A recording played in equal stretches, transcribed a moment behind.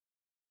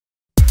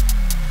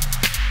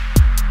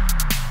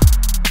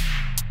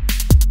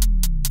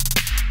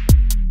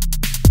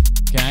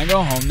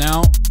go home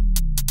now?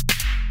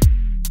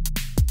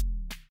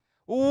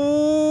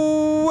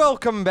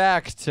 Welcome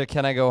back to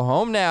Can I Go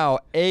Home Now,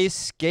 a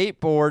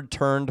skateboard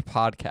turned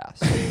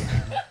podcast.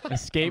 A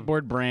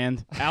skateboard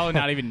brand. Alan,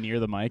 not even near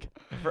the mic.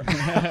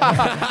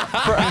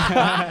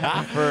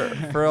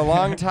 For a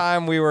long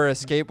time, we were a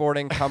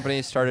skateboarding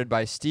company started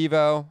by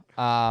Steve-O,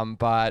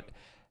 but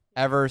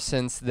ever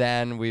since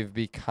then, we've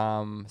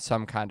become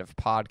some kind of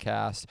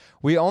podcast.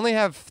 We only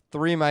have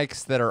 3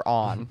 mics that are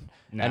on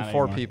and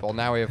 4 people.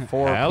 Now we have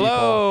 4 people.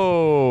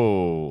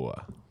 Hello.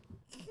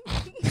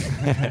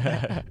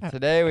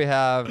 Today we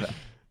have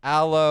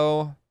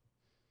Aloe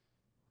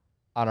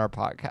on our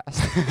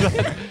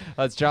podcast.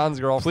 That's John's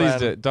girlfriend.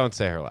 Please don't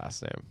say her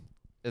last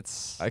name.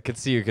 I could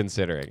see you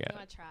considering it. You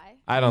want to try?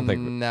 I don't think.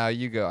 No,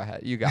 you go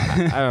ahead. You got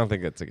it. I don't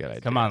think it's a good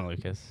idea. Come on,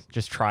 Lucas.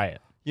 Just try it.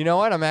 You know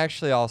what? I'm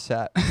actually all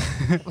set.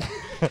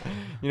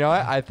 You know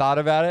what? I thought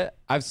about it.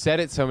 I've said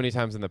it so many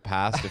times in the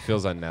past, it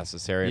feels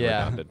unnecessary and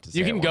redundant to say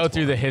You can it go once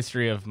through more. the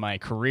history of my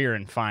career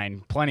and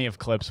find plenty of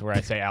clips where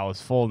I say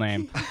Al's full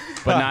name,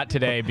 but not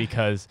today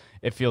because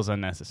it feels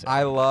unnecessary.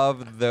 I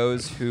love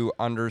those who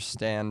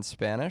understand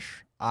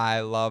Spanish.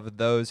 I love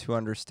those who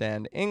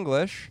understand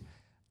English.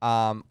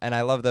 And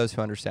I love those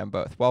who understand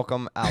both.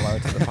 Welcome, Aloe,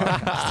 to the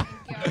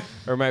podcast.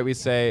 Or might we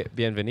say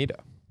bienvenido?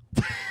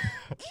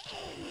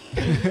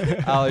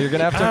 Aloe, you're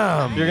gonna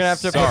have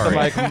to put the Sorry.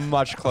 mic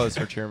much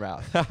closer to your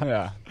mouth.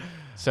 Yeah.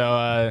 So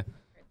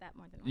That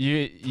more than once.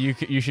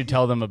 you should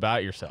tell them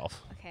about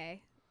yourself.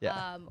 Okay.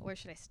 Yeah. Where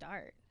should I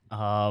start?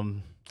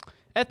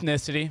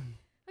 Ethnicity.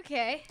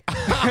 Okay. Of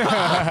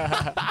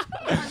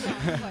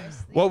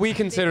course. What we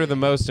consider the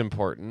most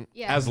important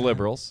Yeah. as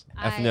liberals,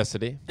 I-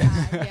 ethnicity.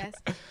 Yes.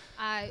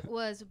 I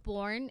was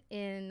born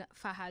in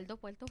Fajardo,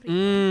 Puerto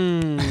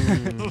Rico.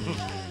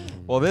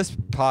 Well, this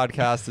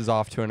podcast is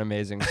off to an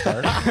amazing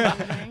start.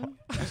 Amazing.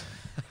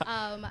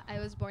 I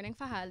was born in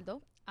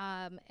Fajardo,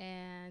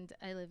 and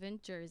I live in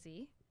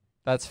Jersey.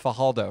 That's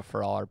Fajaldo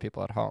for all our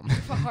people at home.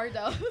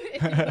 Fajardo,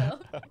 if you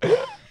will.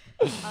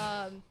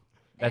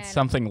 That's and-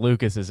 something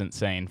Lucas isn't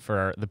saying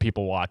for the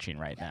people watching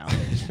right now.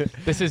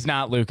 This is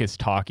not Lucas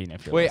talking.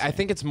 If you're Wait, listening. I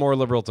think it's more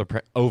liberal to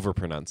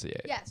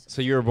over-pronunciate. Yes.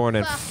 So you were born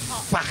in...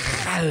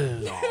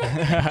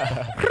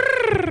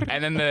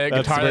 And then the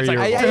That's guitar where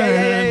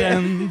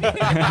that's like,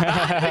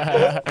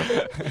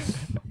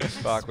 you're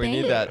Fuck, we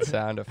need that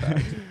sound effect.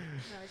 No,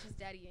 it's just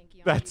Daddy Yankee.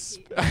 on That's...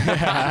 repeat.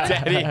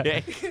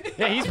 Daddy.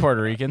 yeah, he's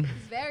Puerto Rican. He's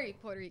very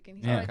Puerto Rican.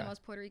 He's Yeah. like the Okay.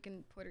 most Puerto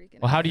Rican.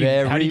 Well, how do you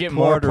Very get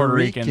more Puerto Puerto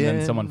Rican than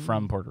Rican. someone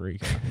from Puerto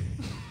Rico?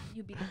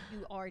 You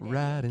are Daddy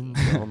Riding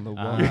Yankee. on the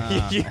wall.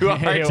 You are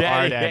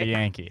Daddy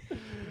Yankee. The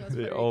most The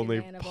Puerto Rican only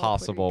man of all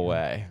possible Puerto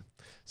way.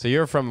 So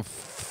you're from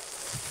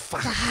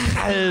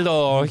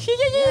Fajardo. A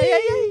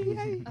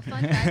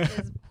fun fact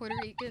is Puerto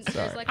Rican.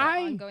 There's like an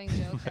ongoing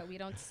joke that we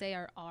don't say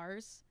our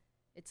R's.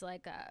 It's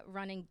like a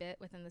running bit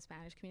within the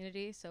Spanish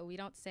community. So we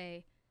don't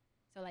say,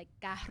 so like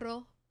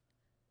carro.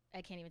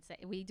 I can't even say.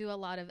 We do a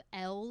lot of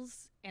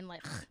L's and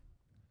like.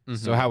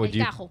 So how would El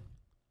you... carro.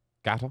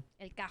 Gato?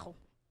 El carro.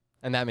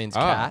 And that means Oh.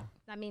 cat.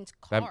 That means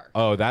That-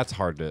 car. that's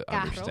hard to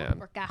Carro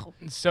understand. or carro.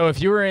 So if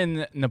you were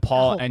in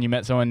Nepal Oh. and you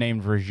met someone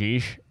named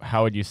Rajesh,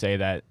 how would you say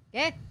that?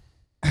 Yeah.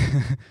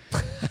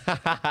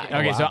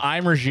 Okay, so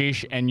I'm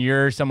Rajesh and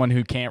you're someone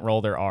who can't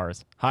roll their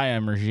R's. Hi,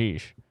 I'm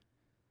Rajesh.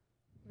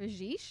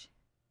 Rajesh.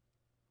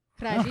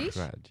 Rajesh.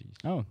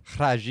 Oh. You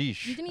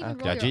Rajesh. didn't even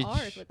roll Rajesh. your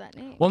R's with that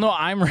name. Well, no,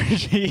 I'm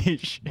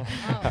Rajesh.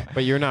 Oh.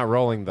 But you're not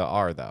rolling the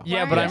R, though.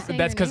 Yeah, are but you I'm saying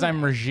that's your because name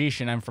I'm right?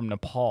 Rajesh and I'm from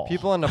Nepal.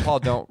 People in Nepal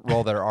don't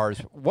roll their R's.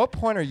 What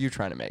point are you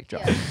trying to make,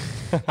 John? Yeah.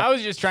 I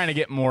was just trying to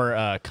get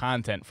more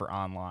content for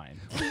online.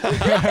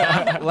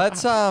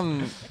 Let's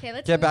Okay,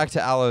 let's get move- back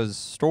to Aloe's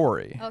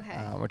story, Okay.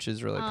 which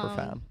is really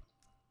profound.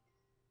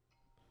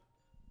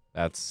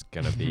 That's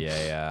going to be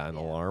an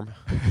alarm.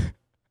 So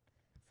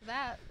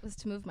that was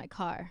to move my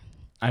car.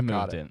 I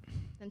Got moved it. it.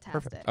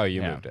 Fantastic. Oh,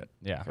 you Yeah. moved it.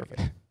 Yeah.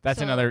 Perfect. That's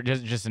So- another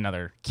just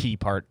another key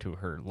part to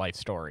her life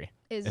story.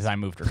 Is I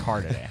moved her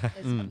car today.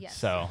 yes.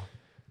 So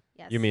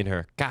Yes. You mean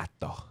her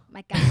gato.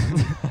 my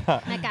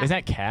cat? My cat. is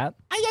that cat?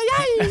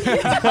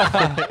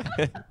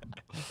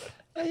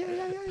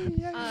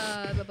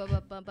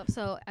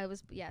 So I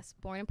was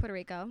born in Puerto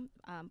Rico.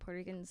 Puerto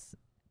Ricans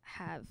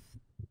have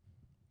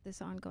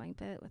this ongoing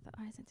bit with the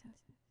eyes and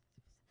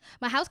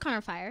my house caught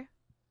on fire.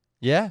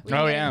 Yeah. We didn't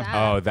Oh, get yeah. into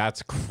that. Oh,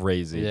 that's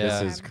crazy.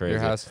 Yeah. This is Your crazy.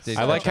 house did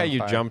I like catch how on you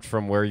fire. jumped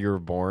from where you were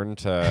born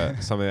to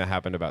something that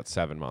happened about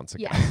 7 months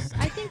ago. Yes,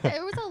 I think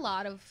there was a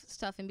lot of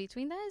stuff in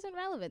between that isn't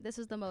relevant. This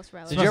is the most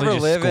relevant. Did you Mostly ever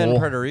just live in school.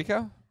 Puerto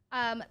Rico?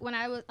 When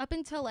I was up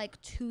until like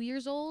 2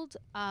 years old,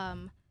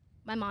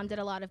 my mom did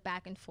a lot of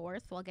back and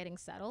forth while getting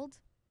settled.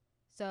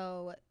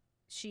 So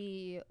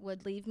she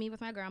would leave me with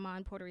my grandma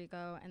in Puerto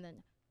Rico and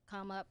then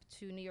come up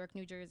to New York,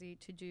 New Jersey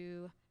to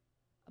do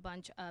a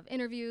bunch of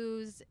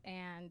interviews.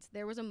 And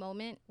there was a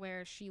moment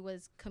where she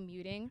was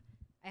commuting.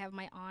 I have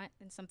my aunt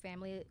and some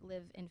family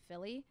live in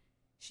Philly.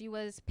 She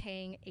was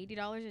paying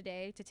 $80 a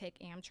day to take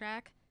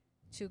Amtrak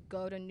to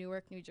go to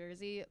Newark, New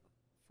Jersey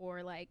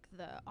for like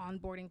the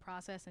onboarding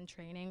process and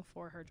training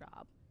for her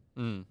job.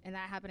 Mm. And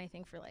that happened, I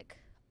think, for like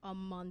a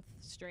month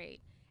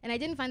straight. And I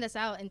didn't find this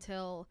out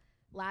until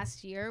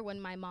last year when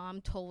my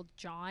mom told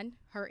John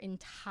her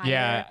entire.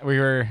 Yeah,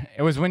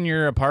 it was when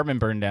your apartment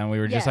burned down. We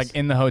were just Yes. like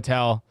in the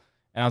hotel,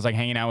 and I was like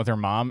hanging out with her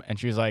mom, and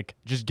she was like,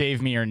 just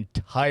gave me her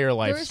entire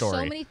life There were story.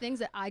 so many things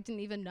that I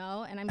didn't even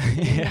know. And I'm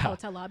sitting in the Yeah.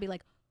 hotel lobby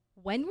like,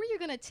 when were you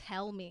going to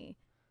tell me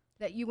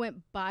that you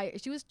went by?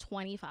 She was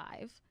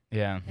 25.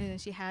 Yeah. And then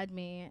she had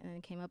me and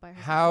then came up by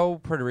herself. How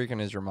Puerto Rican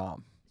is your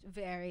mom?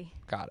 Very,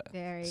 Got it.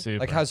 very. Super.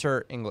 Like, how's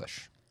her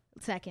English?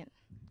 Second.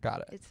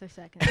 Got it. It's her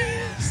second.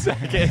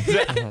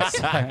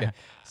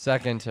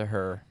 Second to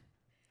her.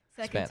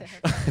 Second Spanish.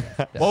 to her.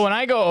 Yes. Well, when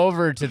I go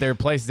over to their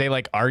place, they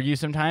like argue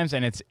sometimes,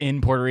 and it's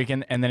in Puerto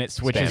Rican, and then it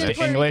switches Spanish.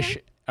 to English.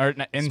 Or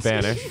in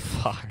Spanish.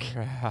 Fuck.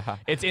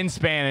 It's in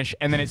Spanish,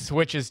 and then it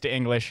switches to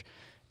English,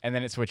 and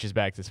then it switches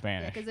back to Yeah,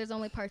 Spanish. because there's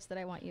only parts that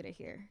I want you to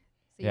hear.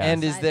 So you Yeah.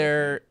 And is decide with me.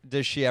 there?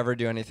 Does she ever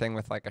do anything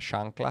with like a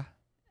chancla?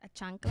 A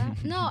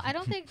chancla? No, I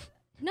don't think.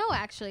 No,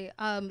 actually.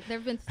 There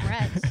have been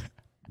threats.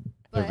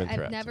 But been I've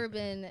threats, never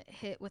been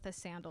hit with a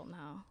sandal,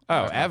 no.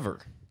 Oh, ever.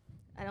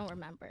 I don't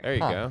remember. There you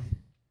Huh. go.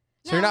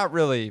 So you're No. not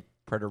really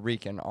Puerto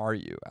Rican, are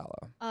you,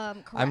 Aloe?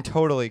 Correct. I'm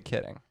totally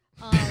kidding.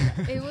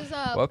 It was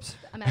Whoops.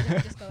 Imagine I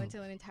just go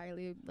into an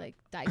entirely like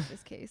dicey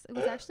case. It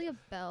was actually a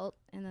belt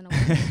and then a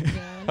women's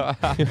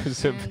spoon. It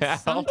was a And belt.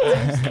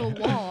 sometimes the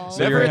wall. So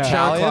Never you're a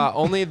Italian? chancla,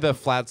 only the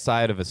flat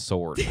side of a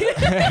sword.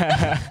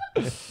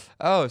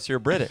 Oh, so you're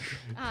British.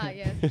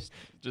 Yes.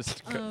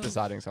 Just Um,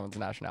 deciding someone's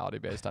nationality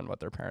based on what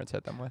their parents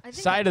hit them with. I think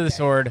Side of the that's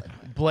sword, very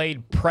valid.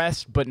 blade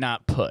pressed but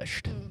not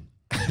pushed. Mm.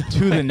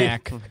 To the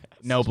neck,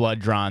 no blood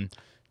drawn,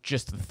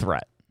 just the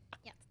threat.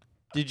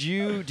 Do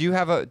you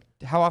have a?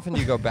 How often do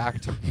you go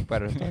back to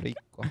Puerto Rico?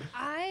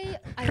 I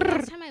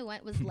last time I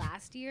went was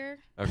last year,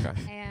 Okay.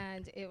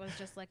 and it was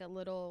just like a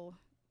little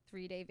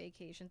 3-day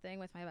vacation thing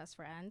with my best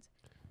friend.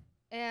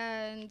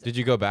 And Did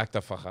you go back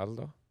to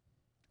Fajardo?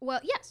 well,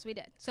 yes, we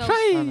did. So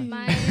Hi.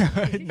 my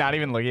Not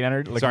even looking at her.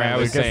 Looking Sorry, at I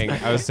was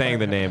Lucas. saying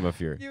the name of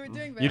your. you were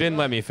doing very You didn't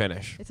well. let me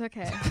finish. It's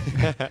okay.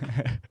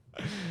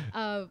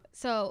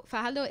 So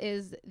Fajardo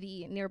is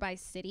the nearby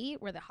city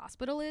where the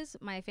hospital is.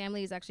 My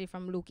family is actually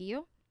from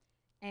Luquillo,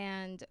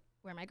 and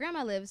where my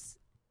grandma lives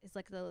is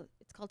like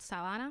it's called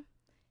Sabana,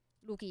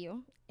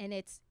 Luquillo, and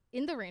it's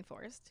in the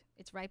rainforest.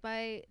 It's right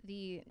by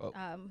the Oh.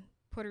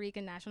 Puerto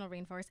Rican National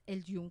Rainforest, El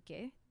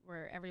Yunque,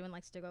 where everyone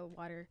likes to go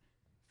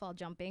waterfall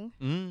jumping.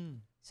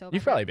 So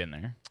You've probably been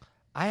there.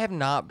 I have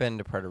not been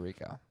to Puerto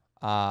Rico.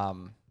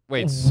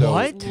 Wait, so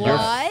What? you're-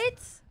 What?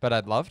 But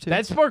I'd love to.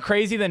 That's more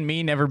crazy than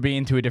me never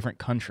being to a different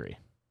country.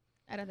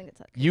 I don't think it's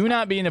like You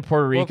not being to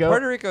Puerto well, Rico.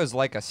 Puerto Rico is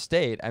like a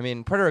state. I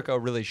mean, Puerto Rico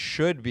really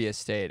should be a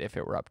state if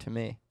it were up to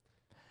me.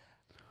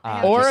 or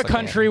Just a looking at-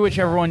 country,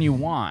 whichever one you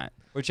want.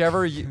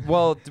 Whichever.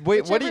 Well,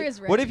 wait. What do Whichever you?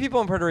 is What do ready.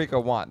 people in Puerto Rico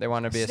want? They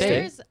want to be a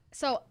state.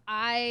 So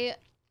I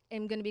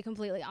am going to be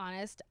completely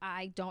honest.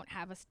 I don't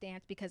have a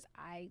stance because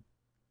I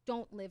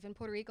don't live in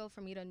Puerto Rico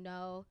for me to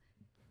know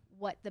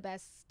what the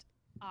best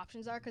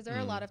options are. Because there are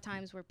a lot of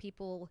times where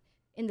people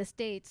in the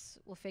States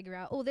will figure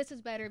out, oh, this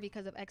is better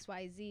because of X,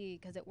 Y, Z,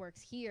 because it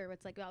works here.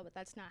 It's like, well, but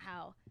that's not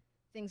how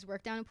things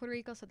work down in Puerto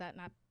Rico. So that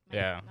might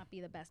not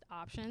be the best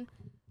option.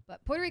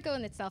 But Puerto Rico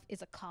in itself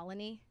is a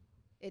colony.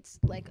 It's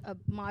like a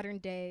modern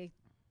day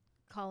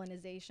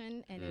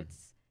colonization, and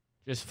it's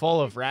Just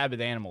full of rabid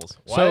animals.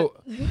 What? So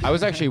I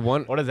was actually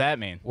what does that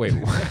mean? Wait.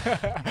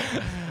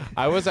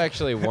 I was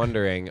actually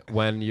wondering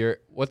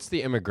what's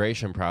the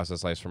immigration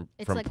process like from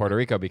It's like- Puerto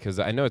Rico, because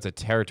I know it's a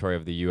territory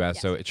of the U.S.,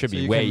 Yes. so it should So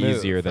be you way can move.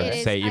 easier than It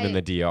is- say even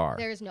I- the DR.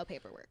 there is no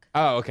paperwork.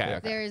 Oh, okay. Yeah.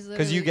 okay. There is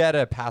Because you literally-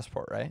 get a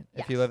passport, right?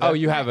 If you Yes. live there. Oh,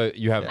 you Right. have a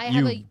you have I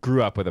you have a-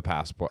 grew up with a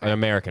passport, an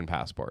American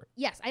passport.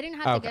 Yes, I didn't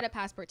have Okay. to get a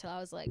passport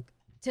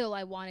till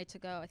I wanted to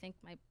go. I think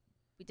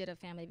we did a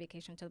family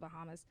vacation to the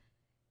Bahamas,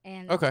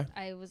 and Okay.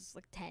 I was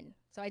like 10,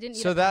 so I didn't.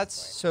 Need So a that's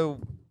passport.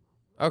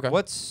 Okay.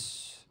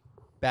 What's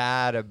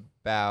bad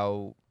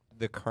about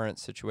the current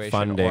situation? or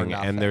Funding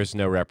nothing? and there's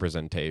no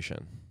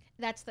representation.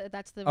 that's the.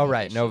 Oh main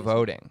right, no issue.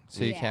 voting,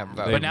 so you Yeah. can't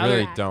vote. They But now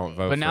really they're- don't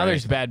vote. But now for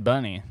there's anything. Bad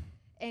Bunny.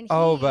 And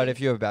Oh, he- but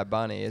if you have Bad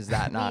Bunny, is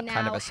that we not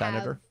kind of now a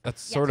senator? have-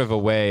 That's Yes. sort of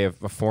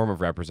a form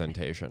of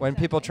representation. When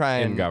people Exactly. try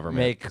In and government,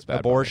 make it's Bad Bunny.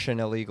 abortion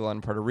illegal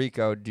in Puerto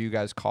Rico, do you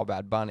guys call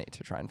Bad Bunny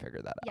to try and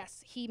figure that out?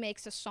 Yes, he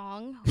makes a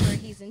song where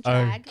he's in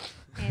drag,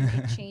 and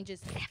it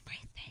changes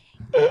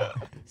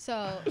everything.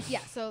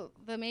 So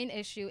the main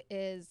issue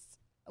is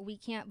we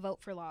can't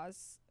vote for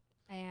laws,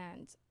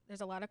 and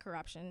there's a lot of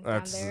corruption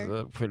That's down there.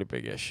 a pretty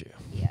big issue.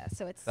 Yeah,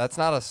 so it's That's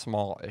not a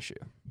small issue.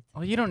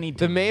 Well, you don't need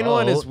to The main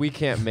one is vote. we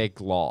can't make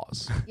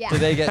laws. yeah, Do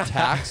they get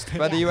taxed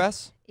by the Yes.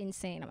 U.S.?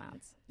 insane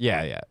amounts.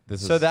 Yeah.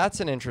 So that's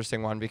an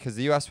interesting one because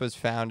the U.S. was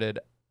founded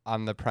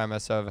on the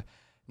premise of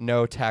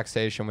no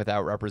taxation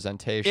without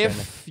representation.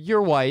 if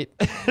you're white.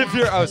 if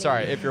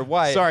you're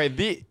white, Sorry,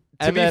 to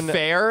And be then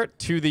fair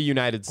to the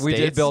United States, we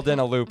did build in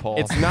a loophole.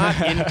 It's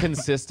not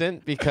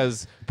inconsistent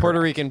because Puerto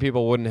Rican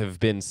people wouldn't have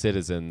been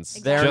citizens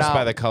They're just not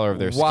by the color of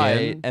their white,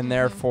 skin. and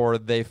therefore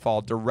they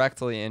fall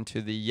directly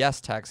into the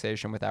yes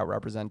taxation without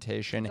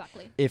representation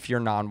Exactly. if you're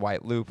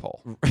non-white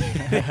loophole,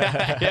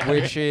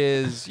 which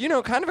is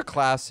kind of a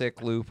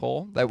classic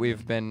loophole that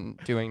we've been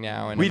doing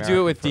now. In We do it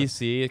America with for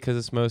DC because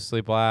it's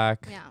mostly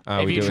black. Yeah.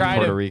 If We you do it try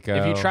with Puerto to- Rico.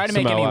 if you try to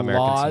make Samoa, any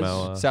American laws-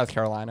 Samoa, South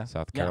Carolina.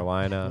 South Yeah.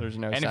 Carolina. There's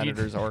no And if you-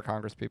 senators or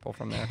Congress people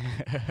from there,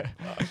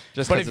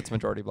 just But because if- it's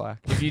majority black.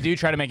 If you do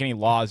try to make any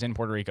laws in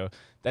Puerto Rico,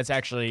 that's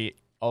actually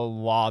a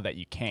law that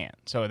you can't.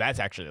 So that's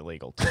actually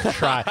illegal to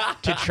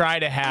try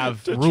to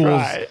have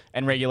rules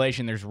and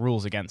regulation. There's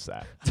rules against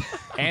that,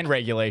 and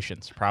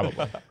regulations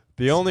probably.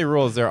 The only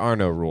rule is there are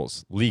no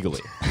rules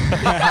legally.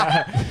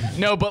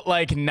 No, but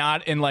like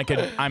not in like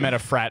a I'm at a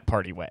frat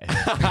party way.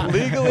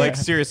 Legally, Like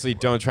seriously,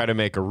 don't try to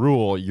make a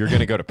rule. You're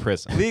gonna go to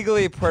prison.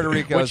 legally, Puerto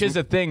Rico Which is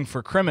a thing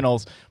for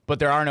criminals, but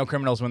there are no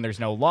criminals when there's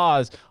no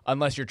laws,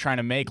 unless you're trying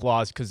to make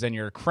laws, because then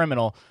you're a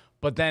criminal.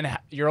 But then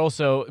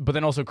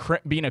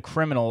being a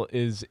criminal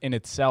is in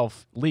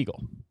itself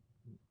legal.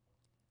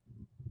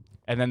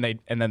 And then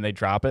they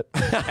drop it,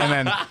 and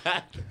then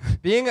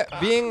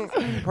being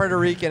Puerto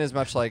Rican is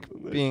much like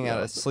being at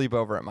a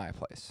sleepover at my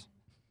place.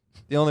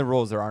 The only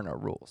rule is there are no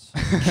rules,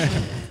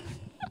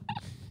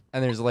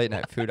 and there's late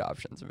night food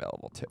options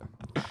available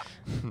too.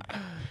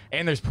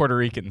 and there's Puerto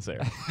Ricans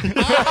there.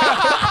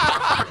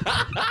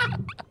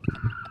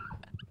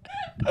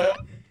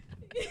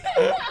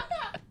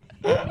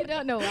 You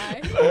don't know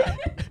why.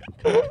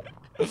 Well,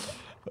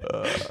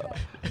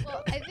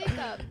 I think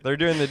They're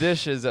doing the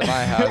dishes at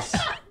my house,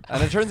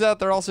 and it turns out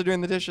they're also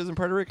doing the dishes in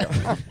Puerto Rico.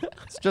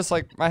 It's just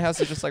like my house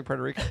is just like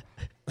Puerto Rico.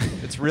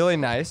 It's really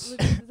nice.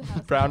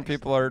 Brown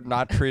people are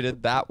not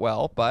treated that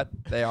well, but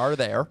they are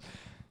there,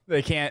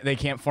 They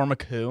can't form a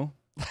coup.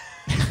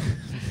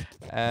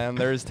 and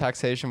there's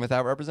taxation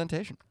without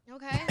representation.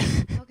 Okay.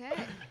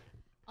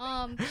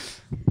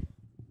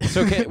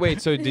 So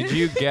wait. So did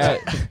you get?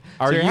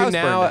 Are your you house burned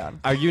now? down.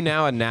 Are you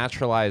now a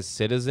naturalized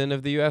citizen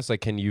of the U.S.?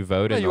 Like, can you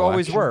vote No, in? you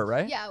always elections? were,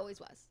 right? Yeah, always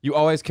was. You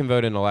always can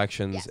vote in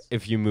elections Yes.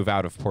 if you move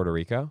out of Puerto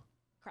Rico.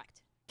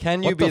 Correct.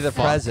 Can you What be the the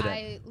fuck? president?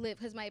 I live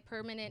because my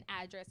permanent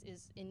address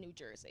is in New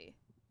Jersey.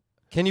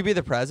 Can you be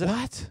the president?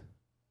 What?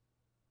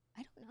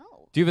 I don't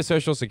know. Do you have a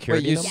social Wait,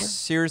 security you number?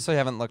 seriously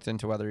haven't looked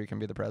into whether you can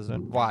be the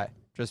president? Why?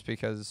 Just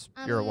because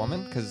you're a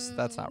woman? Because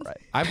that's not right.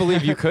 I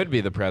believe you could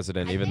be the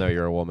president, I even though think-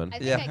 you're a woman. I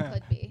think Yeah. I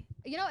could be.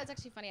 You know, it's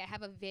actually funny. I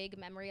have a vague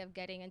memory of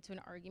getting into an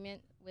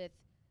argument with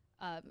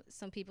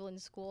some people in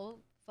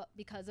school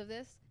because of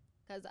this.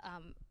 Because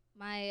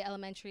my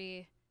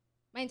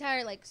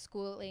entire like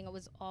schooling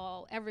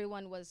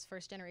everyone was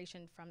first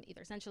generation from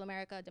either Central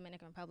America,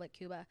 Dominican Republic,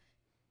 Cuba,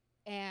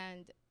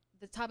 and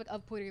the topic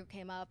of Puerto Rico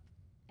came up.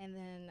 And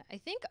then I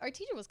think our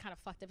teacher was kind of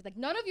fucked up. Like,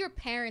 none of your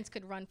parents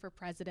could run for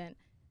president,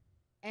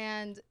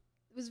 and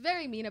it was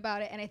very mean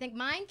about it. And I think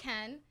mine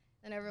can.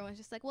 And everyone's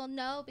just like, well,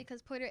 no,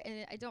 because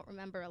and I don't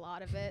remember a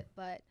lot of it,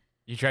 but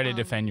You try to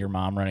defend your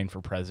mom running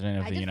for president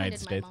of I the United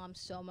defended States. my mom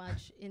so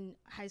much in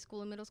high school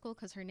and middle school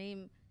because her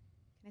name,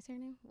 can I say her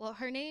name? Well,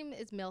 her name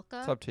is Milca.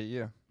 It's up to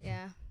you.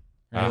 Yeah.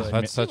 Really?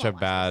 That's such a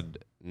Everyone watches. bad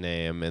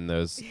name in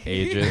those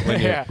ages.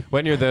 Yeah.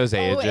 When you're those Oh,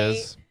 wait.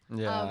 ages.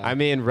 Yeah. I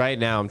mean, right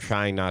now I'm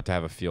trying not to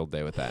have a field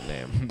day with that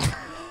name.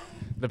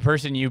 The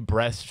person you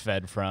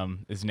breastfed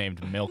from is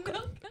named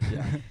Milka.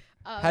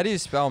 How do you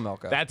spell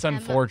Milka? That's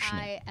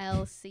unfortunate.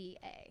 Milca.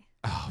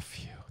 Oh,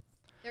 phew.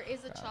 There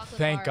is a chocolate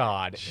Thank bar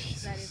God.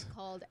 that is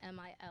called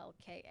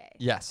Milka.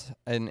 Yes,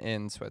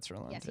 in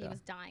Switzerland. Yes, yeah. he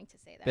was dying to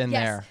say that. Been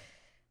Yes, there.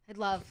 I'd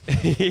love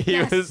He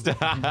Yes. was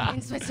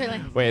in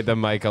Switzerland. Wait, the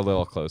mic a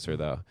little closer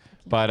though.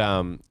 But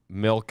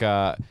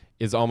Milka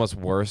is almost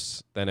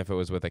worse than if it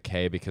was with a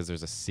K because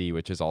there's a C,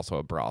 which is also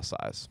a bra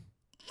size.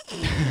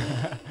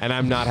 And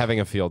I'm not having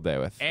a field day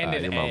with And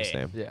an your mom's A.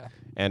 name. Yeah.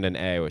 And an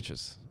A, which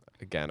is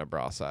again a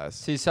bra size.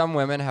 See, some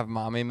women have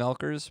mommy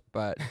milkers,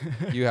 but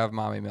you have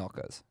mommy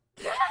milkas.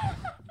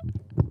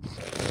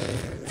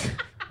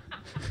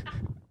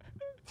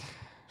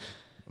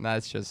 And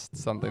that's just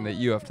something that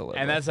you have to live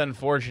And with. that's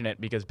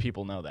unfortunate because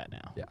people know that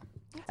now. Yeah.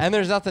 And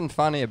there's nothing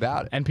funny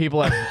about it. And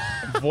people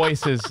have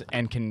voices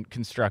and can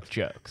construct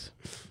jokes.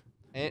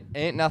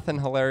 Ain't nothing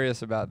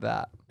hilarious about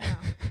that. No,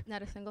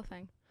 not a single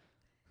thing.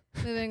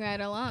 Moving right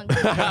along.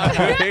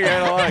 Moving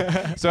right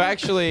along. So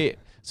actually,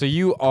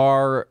 you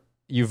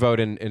vote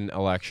in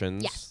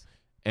elections. Yes.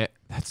 And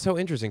that's so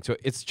interesting. So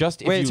it's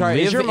just if Wait, you sorry,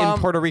 is live your in mom-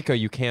 Puerto Rico,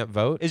 you can't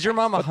vote. Is your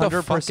mom What the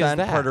fuck is 100%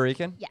 that? Puerto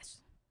Rican? Yes.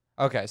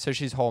 Okay, so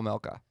she's whole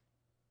Milka.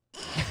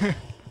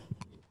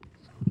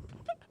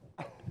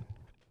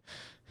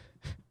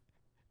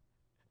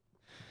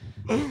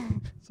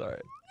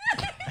 Sorry.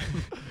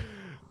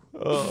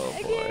 Oh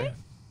boy.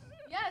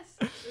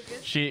 Yes.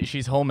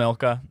 She's whole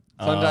Milka.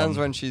 Sometimes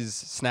when she's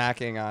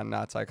snacking on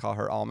nuts, I call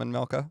her almond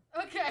Milka.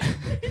 Okay.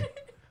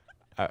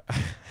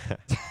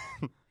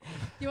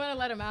 You want to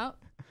let him out?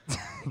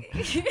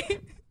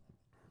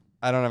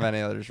 I don't have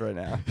any others right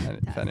now.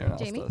 If anyone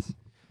else Jamie? does.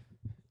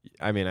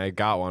 I mean, I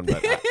got one,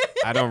 but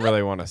I don't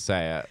really want to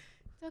say it.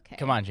 It's okay.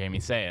 Come on, Jamie,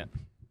 say it.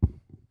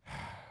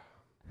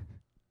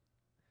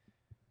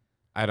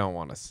 I don't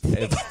want to.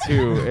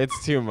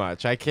 It's too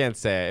much. I can't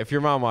say it. If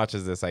your mom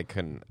watches this, I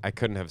couldn't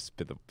have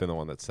been the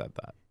one that said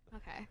that.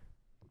 Okay.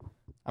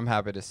 I'm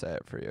happy to say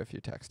it for you if you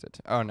text it.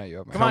 Oh no, you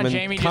have my Come on,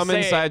 Jamie, just Come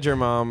say inside your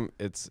mom.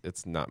 It's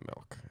not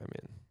milk. I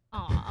mean,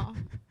 Aw.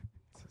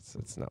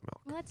 it's not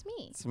milk. Well, that's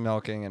me. It's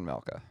milking and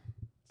Milka.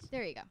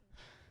 There you go.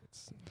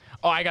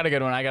 Oh, I got a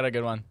good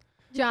one.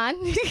 John.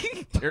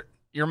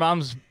 Your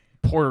mom's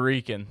Puerto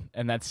Rican,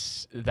 and that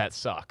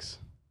sucks.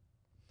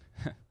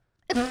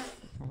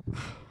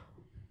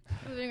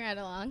 Moving right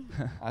along.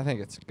 I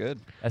think it's good.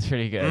 That's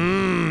pretty good.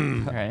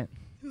 All right.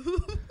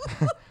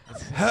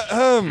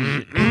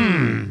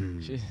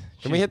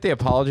 Can we hit the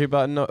apology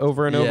button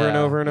over and over and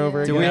Yeah. over and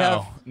over Do again? we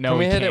No. have? No, can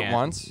we hit can't. it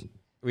once?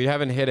 We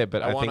haven't hit it,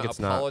 but I, want think to it's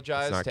not.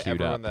 apologize It's not to queued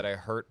everyone up. that I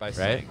hurt by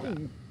saying that.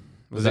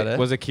 Was that it? it?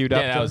 Was it queued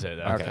up? Yeah, that John? was it.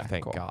 Okay, Okay,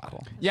 thank cool, God.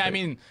 cool. Yeah, I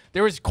mean,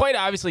 there was quite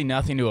obviously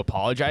nothing to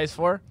apologize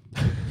for.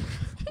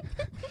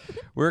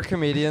 We're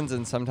comedians,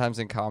 and sometimes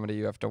in comedy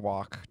you have to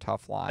walk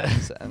tough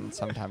lines and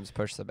sometimes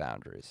push the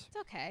boundaries. It's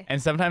okay.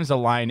 And sometimes the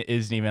line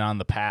isn't even on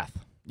the path.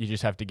 You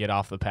just have to get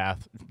off the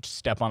path,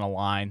 step on a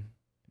line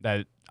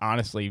that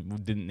honestly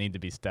didn't need to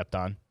be stepped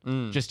on,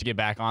 just to get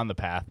back on the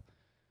path.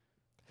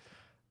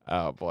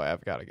 Oh boy,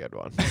 I've got a good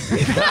one.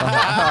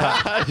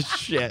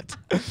 Shit.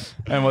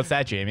 And what's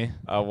that, Jamie?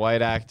 A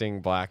white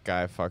acting black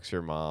guy fucks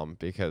your mom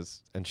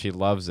and she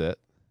loves it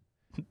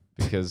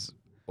because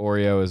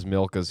Oreo is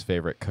Milka's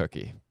favorite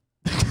cookie.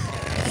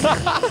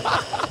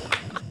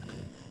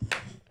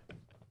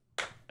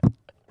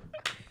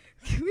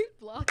 Can we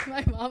block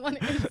my mom on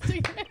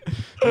Instagram?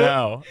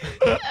 No.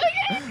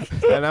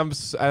 and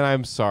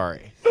I'm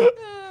sorry.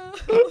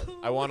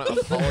 I want to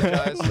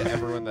apologize to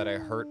everyone that I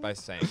hurt by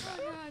saying that.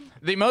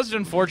 The most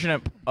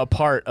unfortunate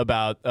part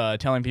about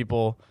telling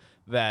people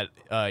that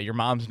your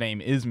mom's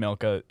name is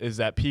Milka is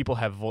that people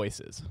have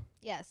voices.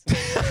 Yes.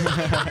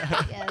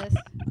 Yes.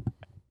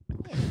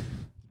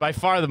 By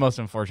far the most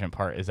unfortunate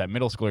part is that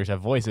middle schoolers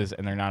have voices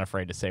and they're not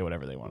afraid to say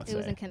whatever they want to It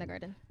was in say.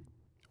 kindergarten.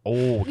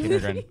 Oh,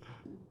 kindergarten.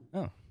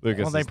 Oh.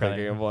 Lucas Well, they is probably-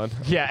 thinking of one.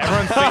 Yeah,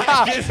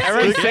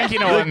 everyone's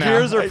thinking of The one now.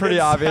 gears are pretty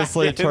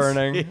obviously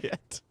turning.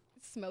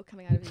 Smoke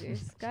coming out of his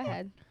ears. Go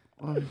ahead.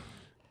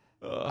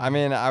 I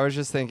mean, I was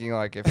just thinking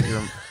like if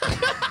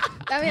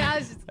I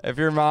was just if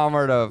your mom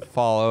were to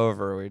fall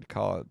over, we'd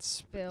call it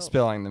Spill.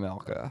 spilling the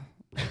Milka.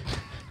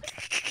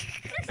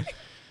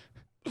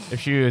 If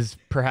she was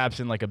perhaps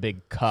in like a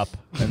big cup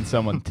and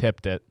someone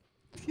tipped it.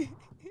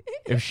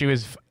 If she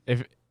was,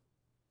 if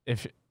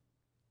it,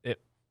 yeah.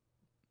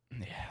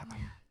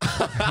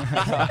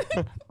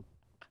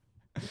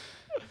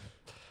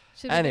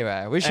 should we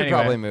Anyway, we should Anyway.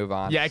 probably move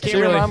on. Yeah, I can't so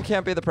your really- mom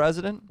can't be the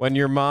president? When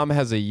your mom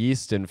has a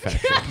yeast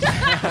infection.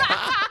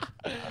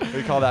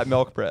 We call that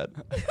milk bread.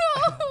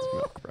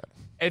 Milk bread.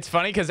 It's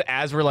funny because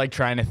as we're like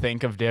trying to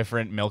think of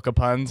different Milka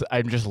puns,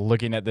 I'm just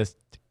looking at this.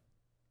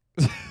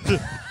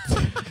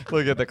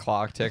 Look at the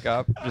clock tick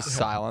up. Just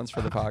silence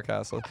for the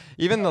podcast.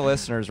 Even the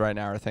listeners right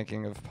now are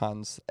thinking of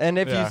puns. And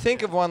if Yeah. you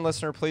think of one,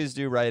 listener, please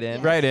do write in.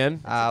 Yes. Right in.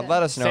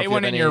 Let us know Say if you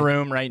one have in any your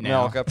room right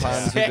now. Milka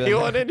puns. Say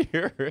one in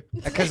here.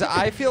 Because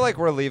I feel like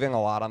we're leaving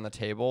a lot on the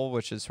table,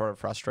 which is sort of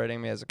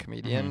frustrating me as a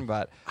comedian.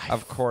 But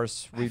of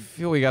course, I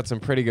feel we got some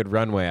pretty good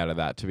runway out of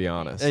that, to be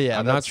honest. Yeah,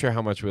 I'm not that's- sure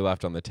how much we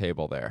left on the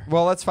table there.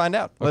 well, let's find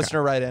out.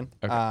 Listener, write in.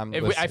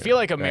 Okay. I feel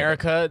like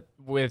America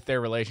with their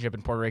relationship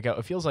in Puerto Rico,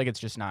 it feels like it's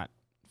just not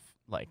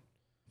like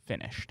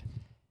finished.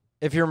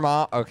 If your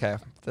mom, okay,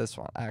 this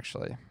one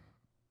actually.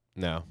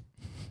 No.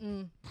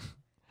 Mm.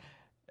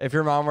 If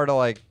your mom were to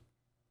like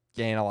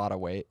gain a lot of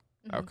weight,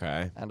 Mhm.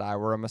 Okay. and I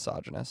were a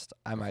misogynist,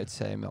 I might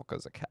say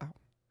Milka's a cow.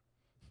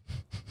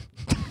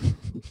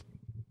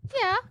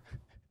 Yeah.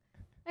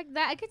 Like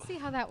that, I could see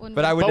how that one.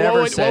 But I would But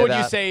never what say would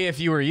that. you say if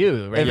you were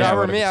you? Right? If Yeah, I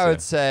were what me, did I you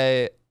would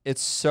say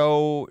it's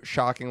so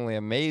shockingly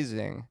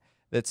amazing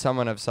that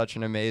someone of such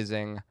an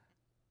amazing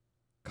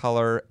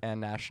color and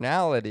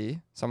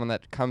nationality, someone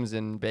that comes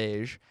in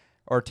beige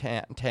or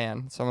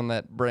tan,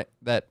 someone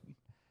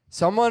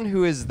someone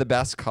who is the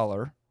best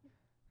color,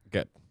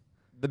 Good.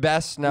 the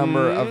best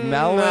number of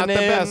melanin, Not the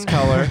best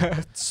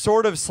color.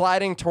 sort of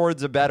sliding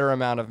towards a better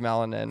amount of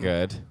melanin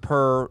Good.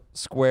 per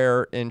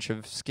square inch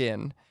of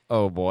skin,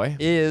 Oh boy.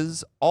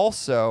 is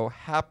also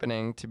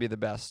happening to be the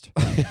best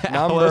number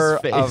Alice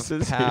of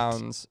faces it.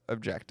 pounds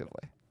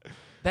objectively.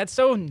 That's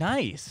so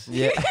nice.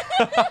 Yeah.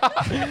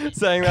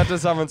 Saying that to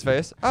someone's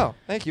face. Oh,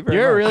 thank you very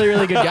You're a much. really,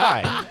 really good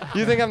guy.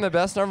 You think I'm the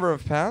best number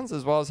of pounds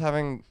as well as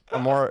having a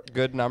more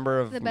good number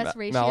of the best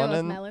ratio melanin?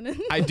 of melanin.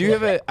 I do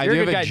have a. I You're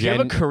do a have good guy. a Do you have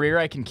a career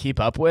I can keep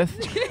up with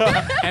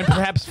and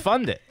perhaps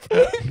fund it?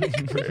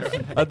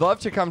 I'd love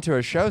to come to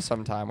a show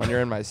sometime when you're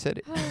in my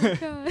city. Oh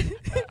god.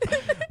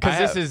 Because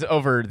this is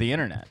over the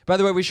internet. By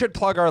the way, we should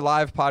plug our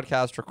live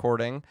podcast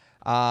recording.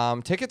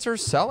 Tickets are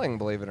selling,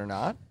 believe it or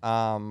not,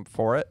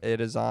 for it. It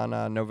is on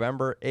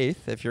November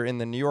 8th. If you're in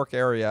the New York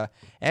area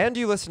and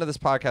you listen to this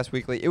podcast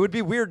weekly, it would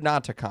be weird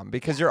not to come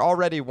because you're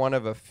already one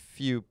of a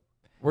few.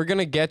 We're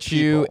gonna get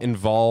you People.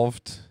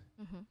 involved.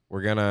 Mhm.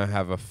 We're gonna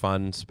have a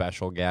fun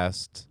special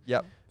guest.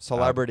 Yep.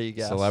 celebrity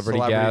guest. Celebrity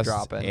guest.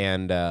 drop-in.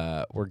 And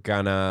we're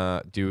going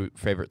to do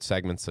favorite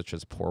segments such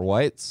as Poor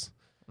Whites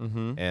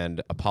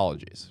and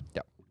Apologies.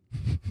 Yep.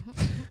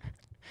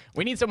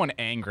 We need someone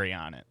angry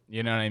on it.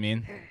 You know what I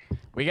mean?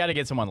 We got to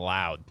get someone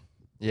loud.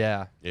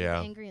 Yeah.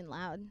 Yeah. Angry and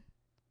loud.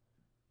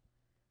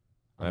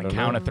 On the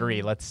count of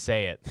 3, let's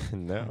say it.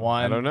 No.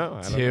 1, I don't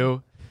know.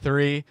 2,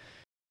 3.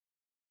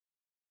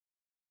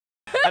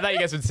 I thought you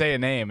guys would say a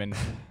name and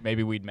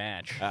maybe we'd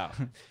match. Oh.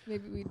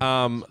 Maybe we.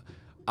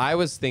 I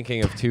was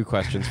thinking of 2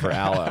 questions for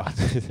Aloe.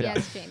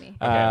 Yes, Jamie.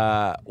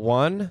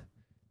 One.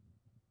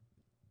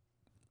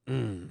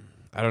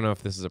 I don't know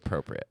if this is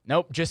appropriate.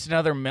 Nope, just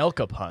another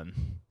Milca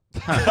pun.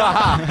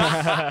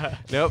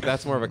 Nope,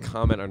 that's more of a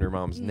comment on your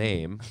mom's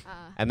name.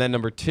 And then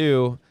number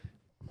 2,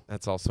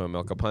 that's also a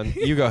Milka pun.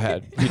 You go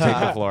ahead. You take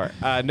the floor.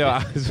 No,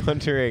 I was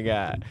wondering,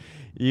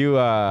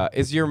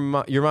 is your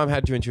mom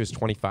had you when she was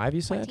 25,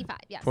 you said? 25,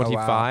 yes.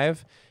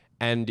 25,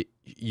 and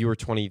you were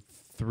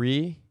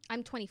 23?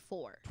 I'm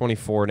 24.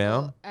 24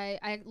 now? So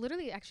I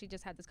literally actually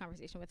just had this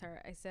conversation with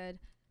her. I said,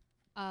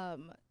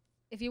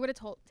 if you would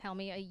have tell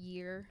me a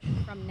year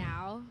from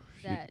now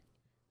that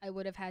I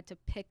would have had to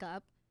pick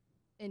up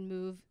and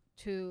move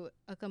to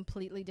a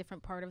completely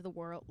different part of the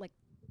world, like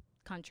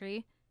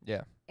country.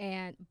 Yeah.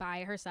 And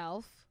by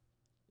herself.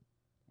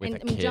 With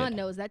and a kid. John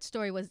knows that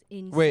story was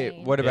insane.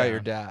 Wait, what about Yeah. your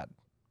dad?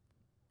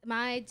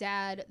 My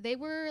dad, they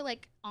were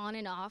like on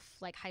and off,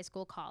 like high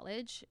school,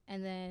 college,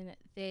 and then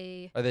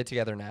they. Are they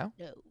together now?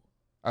 No.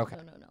 Okay.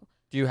 No.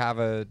 Do you have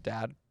a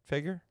dad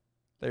figure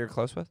that you're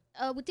close with?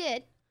 We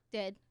did.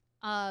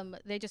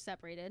 They just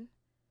separated.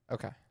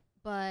 Okay.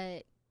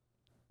 But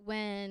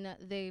when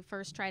they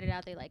first tried it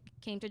out, they like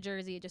came to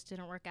Jersey. It just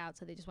didn't work out,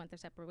 so they just went their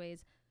separate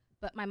ways.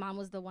 But my mom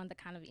was the one that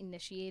kind of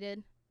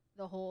initiated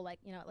the whole, like,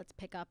 let's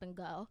pick up and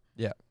go.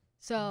 Yeah.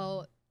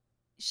 So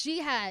she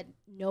had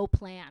no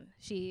plan.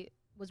 She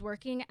was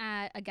working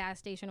at a gas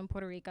station in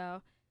Puerto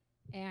Rico,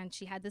 and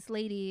she had this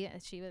lady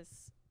that she was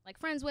like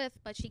friends with,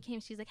 but she came,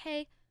 she's like,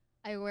 hey,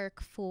 I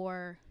work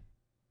for,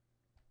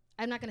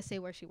 I'm not going to say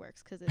where she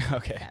works because it's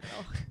Okay.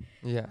 federal.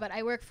 Yeah. But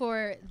I work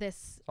for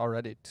this.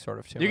 Already sort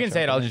of too You much can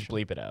say it, I'll just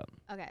information. bleep it out.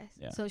 Okay.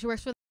 Yeah. So she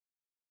works for.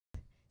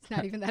 It's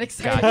not even that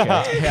exciting.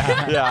 Gotcha.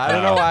 Yeah. Yeah, I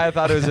don't know why I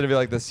thought it was going to be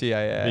like the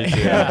CIA. Me too.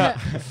 Yeah.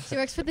 She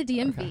works for the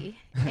DMV.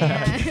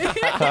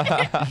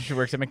 And She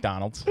works at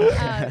McDonald's. so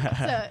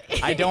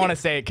I don't want to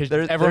say it because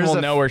There's everyone will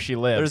a- know where she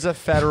lives. There's a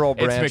federal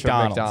It's branch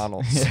of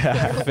McDonald's.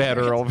 Yeah.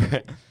 Federal.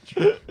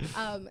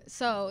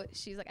 So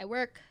she's like, I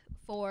work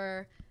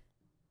for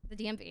the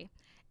DMV,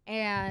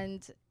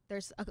 and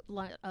there's a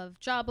lot of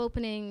job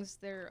openings.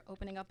 They're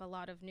opening up a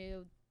lot of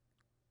new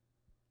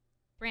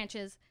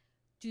branches.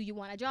 Do you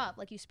want a job?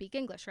 Like, you speak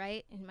English,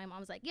 right? And my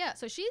mom's like, yeah.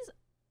 So she's,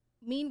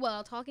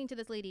 meanwhile, talking to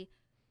this lady,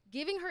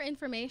 giving her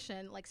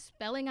information, like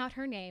spelling out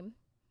her name,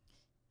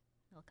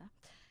 Milka,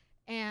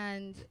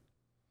 and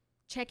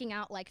checking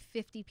out like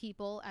 50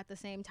 people at the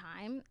same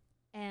time.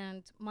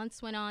 And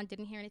months went on,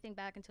 didn't hear anything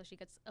back until she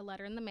gets a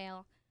letter in the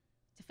mail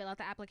to fill out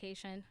the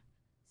application,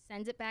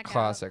 sends it back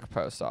Classic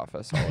post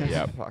office. Always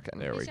Yep. fucking.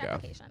 There we Each go.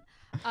 application.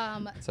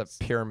 It's a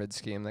pyramid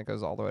scheme that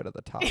goes all the way to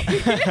the top.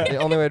 The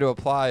only way to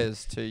apply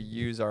is to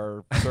use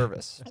our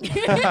service.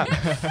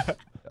 Gotta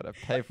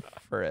pay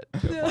for it.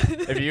 To apply.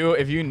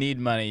 If you need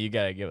money, you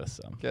gotta give us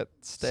some Get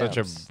stamps. Such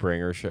a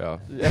bringer show.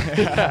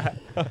 Yeah.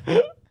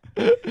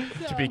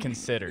 to be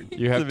considered.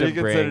 You have to to be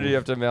considered, bring. you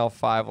have to mail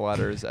 5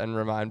 letters and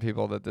remind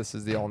people that this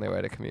is the only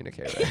way to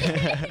communicate.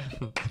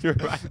 You're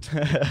right.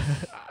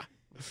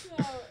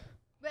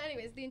 But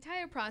anyways, the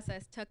entire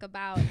process took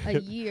about a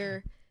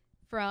year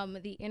from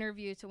the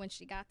interview to when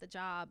she got the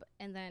job.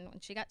 And then when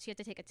she had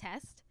to take a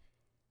test.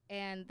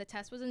 And the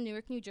test was in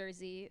Newark, New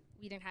Jersey.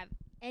 We didn't have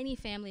any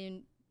family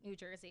in New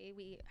Jersey.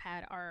 We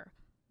had our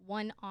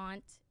one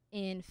aunt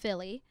in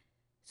Philly.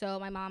 So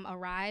my mom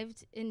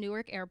arrived in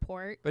Newark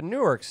Airport. But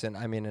Newark's an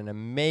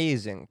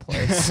amazing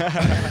place. So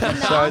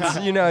it's,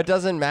 it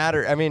doesn't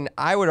matter. I mean,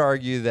 I would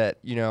argue that,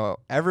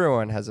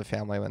 everyone has a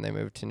family when they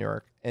move to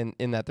Newark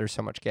in that there's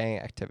so much gang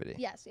activity.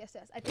 Yes.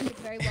 I think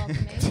it's very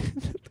welcoming.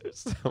 There's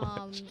so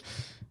much.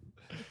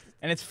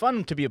 And it's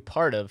fun to be a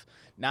part of,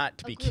 not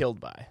to A be group. killed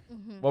by.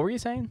 Mhm. What were you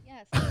saying?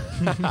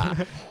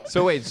 Yes.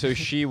 So wait, so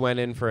she went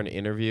in for an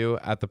interview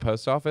at the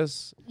post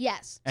office?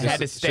 Yes. And So- had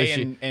to so stay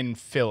she- in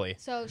Philly.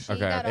 So she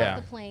Okay, got yeah.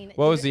 off the plane.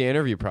 What was the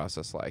interview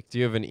process like? Do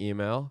you have an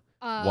email?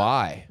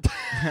 Why?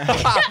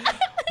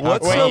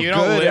 What's Wait, so you don't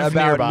good live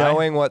about nearby?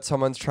 knowing what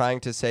someone's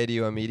trying to say to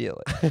you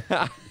immediately?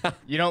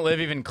 You don't live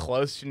even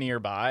close to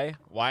nearby.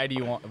 Why do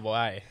you want?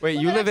 Why? Wait,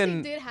 Well, you that live actually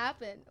in. did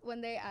happen when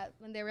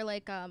they were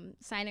like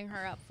signing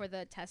her up for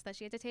the test that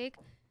she had to take.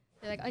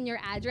 They're like, on your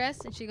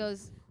address, and she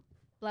goes,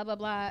 blah blah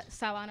blah,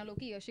 Sabana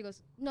Luquillo. She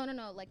goes, no,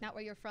 like not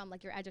where you're from,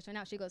 like your address right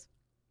now. She goes,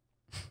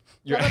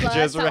 Your blah blah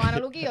blah, address, right?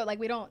 Sabana Luquillo. Like,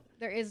 we don't,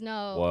 there is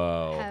no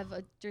Whoa. have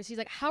a jersey. She's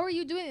like, how are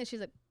you doing it? She's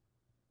like,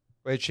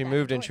 Wait, she Back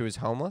moved and and forth. she was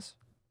homeless?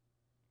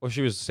 Well,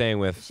 she was staying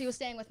with she was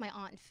staying with my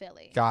aunt in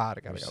Philly. Got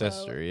it. her So-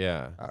 sister.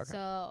 Yeah. Okay.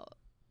 So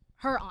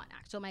her aunt,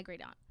 actually, my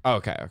great aunt.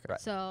 Okay. Okay.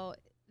 Right. So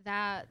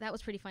that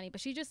was pretty funny.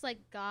 But she just like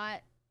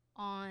got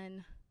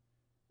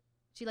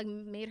she like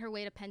made her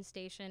way to Penn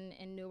Station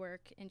in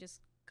Newark and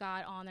just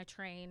got on a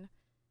train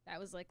that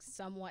was like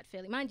somewhat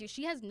Philly. Mind you,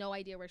 she has no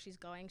idea where she's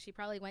going. She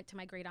probably went to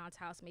my great aunt's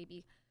house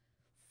maybe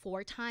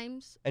 4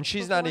 times. And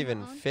she's not before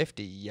even her own.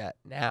 50 yet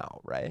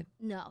now, right?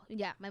 No,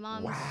 yeah, my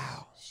mom's.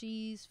 Wow.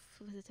 She's.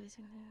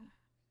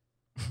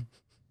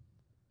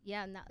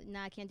 Yeah, no,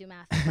 I can't do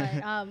math,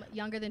 but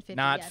younger than 50.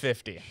 Not yes.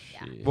 50.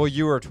 Yeah. Well,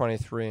 you were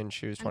 23 and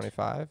she was I'm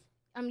 25.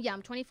 Yeah,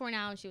 I'm 24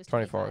 now, and she was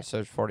 24, 25.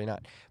 so 49.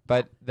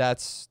 But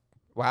that's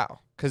wow.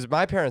 Because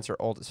my parents are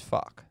old as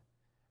fuck.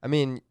 I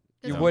mean,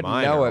 you No, wouldn't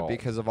mine know are it old.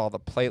 because of all the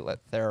platelet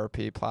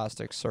therapy,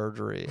 plastic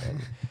surgery, and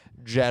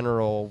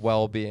general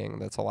well-being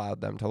that's allowed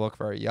them to look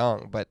very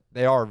young. But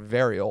they are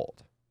very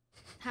old.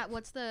 How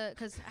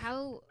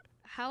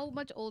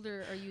much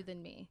older are you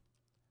than me?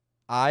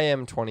 I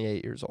am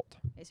 28 years old.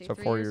 Okay, So you're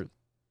 3 4 years.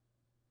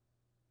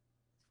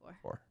 Four.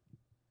 4.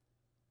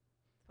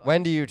 Four.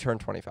 When do you turn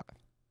 25?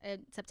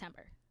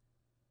 September.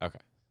 Okay.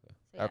 So,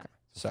 yeah. Okay.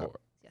 So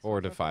Yes,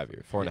 4 to 5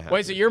 years, 4.5.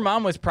 Wait, so your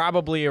mom was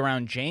probably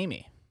around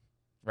Jamie,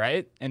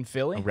 right? In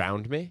Philly?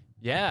 around me?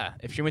 Yeah.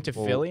 If she went to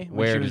Well, Philly. when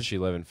Where was, did she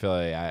live in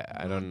Philly?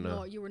 I don't know.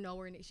 No, you were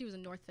nowhere near. She was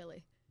in North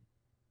Philly.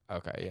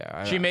 Okay,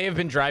 yeah. She may have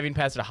been driving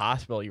past a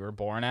hospital you were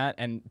born at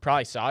and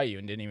probably saw you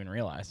and didn't even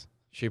realize.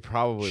 She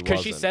probably Because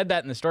wasn't. she said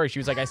that in the story. She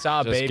was like, I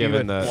saw a Just baby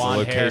given with the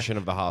blonde hair. location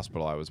of the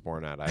hospital I was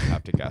born at, I'd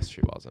have to guess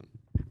she wasn't.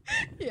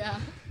 Yeah.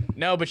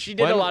 No, but she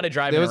did a lot of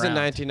driving It was around.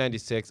 in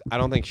 1996. I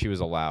don't think she was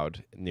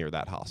allowed near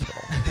that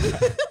hospital.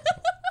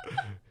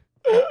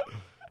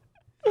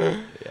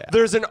 Yeah.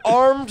 there's an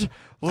armed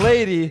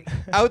lady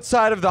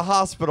outside of the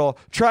hospital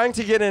trying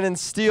to get in and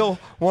steal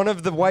one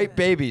of the white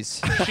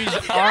babies. She's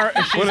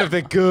One of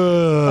the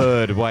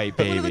good white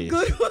One of the babies.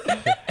 good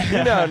ones.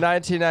 You know,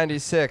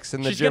 1996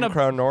 in the She's Jim gonna-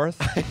 Crow North.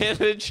 In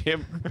the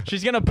gym.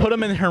 She's going to put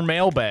him in her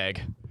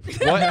mailbag.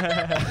 What?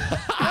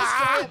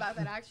 I story about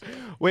that actually.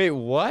 Wait,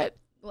 what?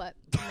 What?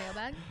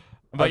 Mailbag?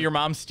 About your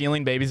mom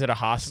stealing babies at a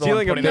hospital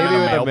Stealing a and baby putting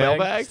them in with a mailbag?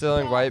 mailbag?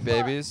 Stealing No, white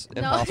fuck. babies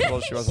in No.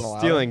 hospitals she wasn't allowed.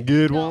 Stealing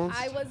good No, ones?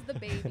 I was the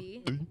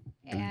baby,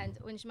 and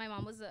when my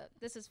mom was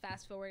this is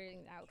fast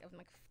forwarding out. I'm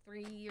like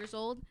 3 years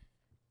old.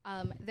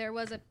 There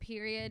was a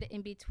period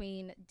in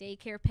between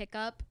daycare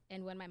pickup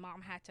and when my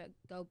mom had to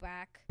go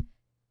back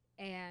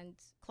and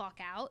clock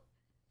out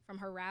from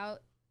her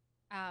route.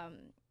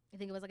 I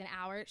think it was like an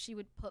hour. She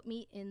would put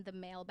me in the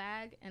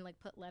mailbag and like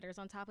put letters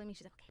on top of me.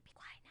 She's like, okay, be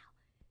quiet now.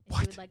 And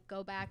she would like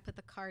go back, put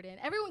the card in.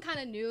 Everyone kind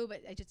of knew,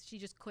 but she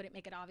just couldn't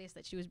make it obvious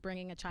that she was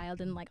bringing a child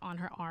in like on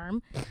her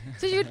arm.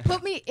 So she would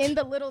put me in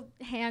the little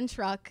hand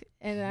truck,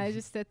 and I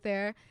just sit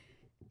there.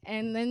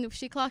 And then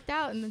she clocked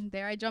out, and then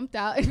there I jumped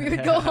out, and we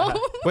would go home.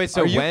 Wait,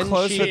 so Are you when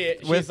close she...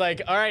 She's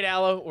like, all right,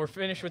 Aloe, we're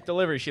finished with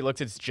delivery. She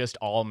looks, it's just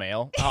all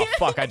mail. Oh,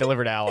 fuck, I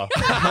delivered Aloe.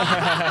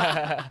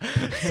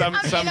 some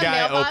in a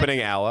guy mailbox.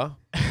 opening aloe.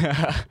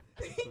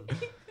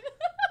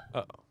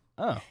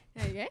 Oh,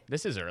 There you go.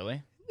 this is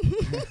early.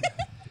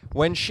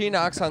 When she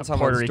knocks on Puerto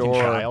someone's Rican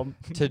door child.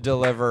 to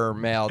deliver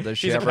mail, does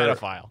she She's a ever?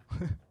 pedophile.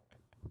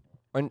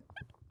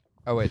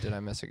 Oh wait, did I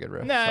miss a good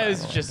riff? No, Sorry.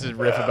 it's just a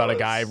riff about a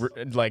guy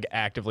like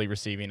actively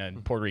receiving a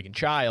Puerto Rican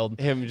child.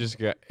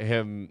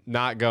 Him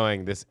not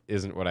going, this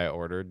isn't what I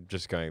ordered,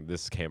 just going,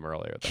 this came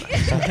earlier than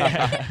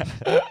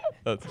I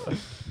That's This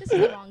is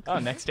the wrong Oh,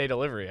 next day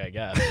delivery, I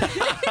guess.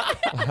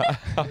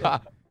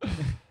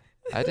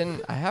 I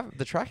didn't. I have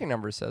the tracking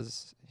number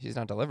says he's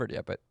not delivered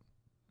yet, but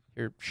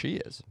here she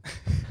is.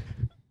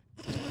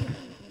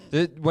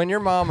 When your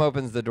mom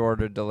opens the door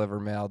to deliver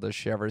mail, does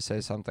she ever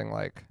say something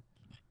like,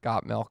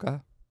 "Got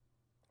Milka"?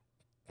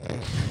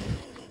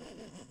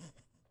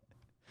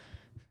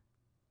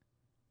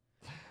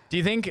 Do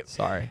you think,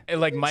 Sorry.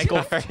 like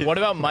Michael, Sorry. what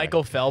about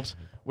Michael Phelps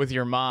with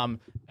your mom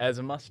as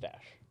a mustache?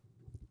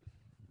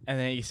 And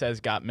then he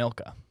says, got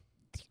Milka.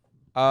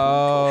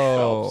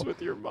 Oh,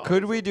 with your mom.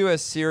 could we do a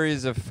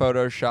series of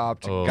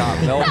photoshopped Oh.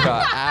 "Got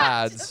Milka"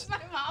 ads Just my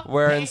mom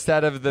where saying-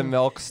 instead of the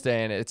milk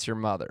stain, it's your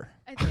mother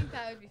I think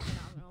that would be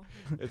phenomenal.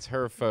 It's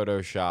her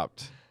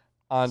photoshopped.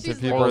 onto She's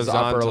people's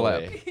upper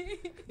horizontally.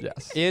 lip?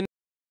 Yes.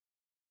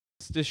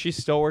 Does she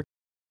still work?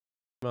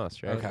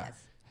 Must, right? Okay. Yes.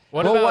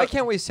 What well, about, why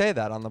can't we say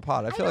that on the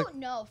pod? I I feel like don't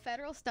know.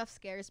 Federal stuff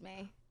scares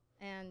me,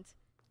 and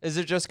is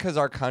it just because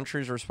our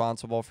country's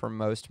responsible for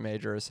most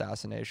major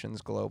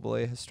assassinations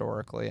globally,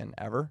 historically, and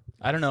ever?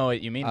 I don't know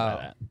what you mean by Oh.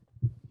 that.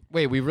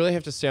 Wait, we really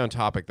have to stay on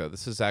topic, though.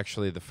 This is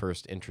actually the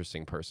first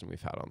interesting person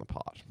we've had on the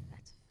pod.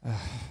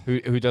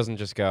 who doesn't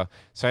just go,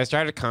 so I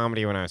started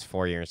comedy when I was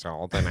 4 years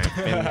old, and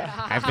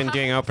I've been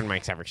doing open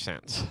mics ever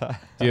since. Do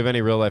you have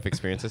any real life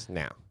experiences?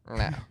 No.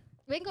 No.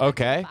 we can go back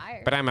to Okay, the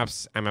fire. but I'm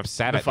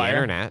upset The at fire? the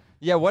internet.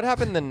 Yeah, what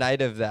happened the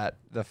night of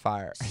the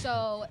fire?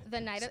 So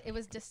it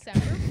was December.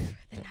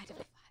 The night of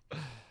the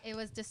fire. It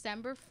was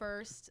December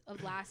 1st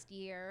of last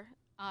year.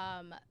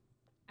 I'm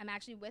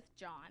actually with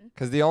John.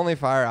 Because the only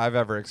fire I've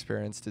ever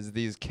experienced is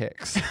these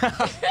kicks.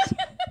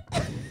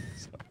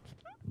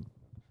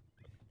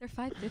 They're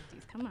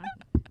 550s. Come on.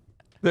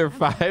 They're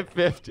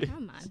 550.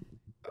 Come on.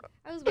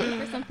 I I was waiting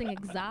for something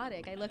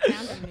exotic. I looked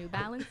down at New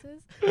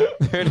Balances.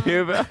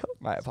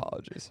 My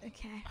apologies.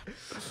 Okay.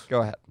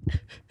 Go ahead.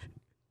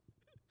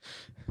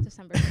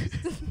 December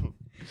 1st.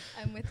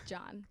 I'm with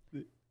John.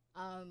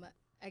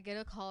 I get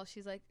a call.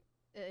 She's like,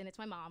 and it's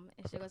my mom.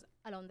 And she goes,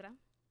 Alondra.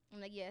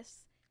 I'm like,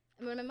 yes.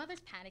 And when my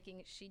mother's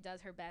panicking, she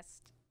does her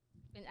best.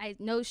 And I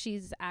know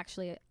she's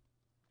actually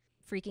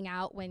freaking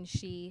out when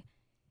she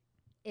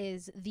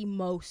is the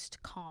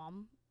most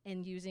calm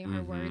and using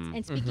her words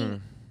and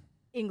speaking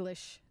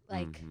English,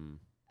 like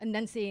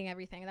enunciating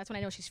everything. And that's when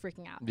I know she's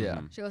freaking out.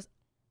 Yeah. She goes,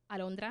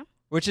 Alondra.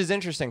 Which is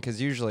interesting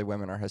because usually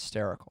women are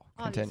hysterical.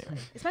 Obviously.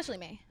 Continue. Especially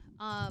me.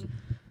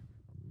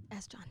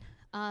 As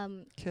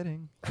John.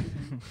 Kidding.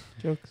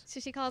 Jokes. So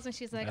she calls and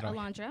she's like,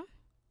 Alondra,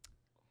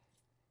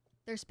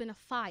 there's been a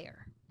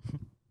fire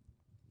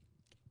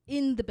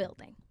in the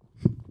building.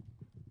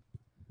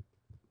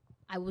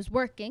 I was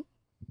working.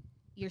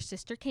 Your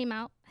sister came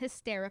out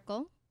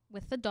hysterical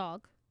with the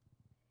dog.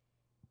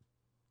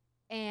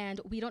 And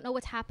we don't know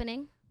what's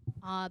happening.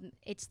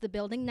 It's the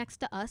building next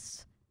to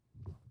us.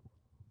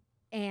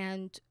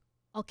 And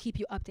I'll keep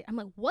you updated. I'm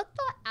like, what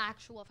the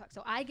actual fuck?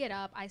 So I get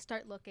up. I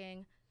start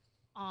looking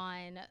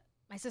on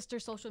my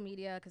sister's social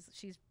media because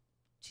she's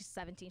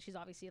 17. She's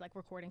obviously like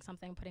recording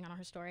something, putting on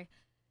her story.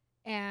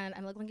 And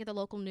I'm looking at the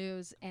local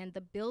news, and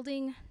the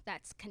building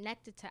that's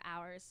connected to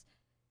ours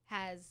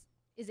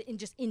is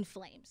in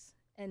flames,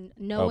 and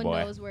no one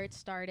knows where it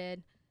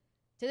started.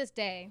 To this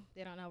day,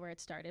 they don't know where it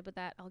started, but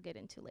that I'll get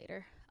into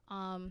later.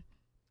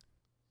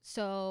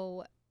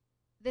 So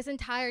this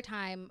entire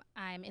time,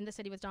 I'm in the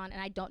city with John,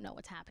 and I don't know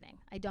what's happening.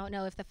 I don't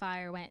know if the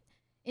fire went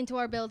into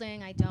our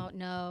building. I don't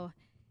know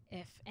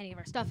if any of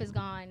our stuff is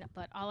gone,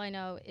 but all I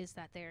know is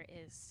that there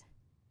is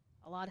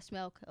a lot of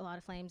smoke, a lot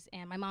of flames,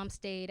 and my mom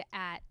stayed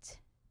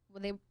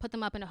they put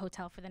them up in a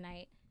hotel for the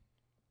night,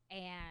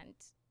 and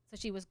so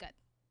she was good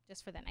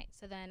just for the night.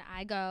 So then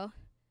I go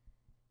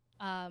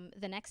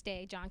the next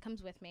day. John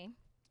comes with me,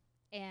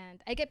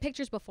 and I get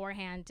pictures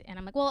beforehand, and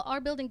I'm like, well,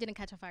 our building didn't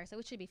catch on fire, so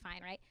it should be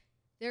fine, right?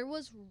 There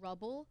was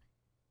rubble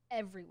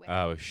everywhere.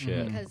 Oh,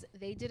 shit. Because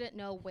they didn't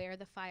know where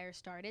the fire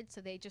started,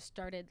 so they just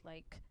started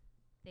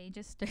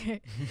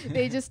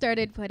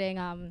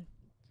putting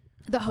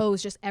the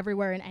hose just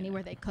everywhere and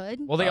anywhere they could.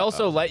 Well, they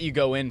also let you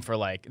go in for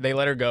they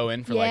let her go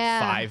in for Yeah.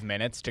 5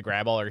 minutes to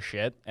grab all her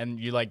shit, and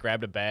you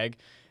grabbed a bag,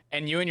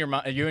 and you and your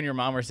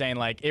mom were saying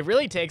it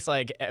really takes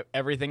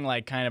everything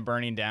kind of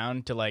burning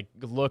down to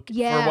look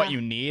for what you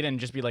need and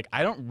just be like,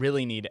 I don't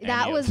really need any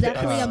that of was this.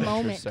 definitely a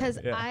moment because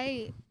Yeah.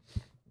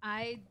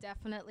 I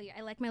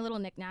like my little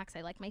knickknacks.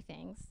 I like my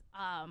things.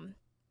 Some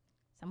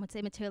would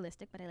say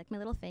materialistic, but I like my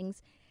little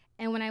things.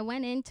 And when I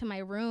went into my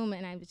room,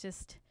 and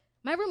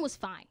my room was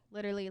fine.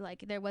 Literally, I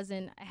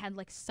had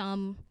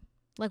some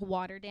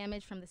water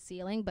damage from the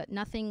ceiling, but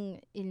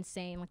nothing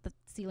insane. The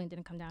ceiling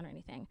didn't come down or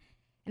anything.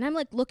 And I'm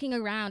looking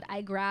around.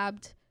 I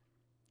grabbed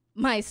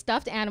my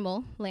stuffed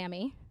animal,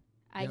 Lammy.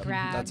 I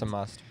grabbed. That's a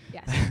must.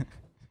 Yes.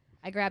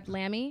 I grabbed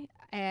Lammy.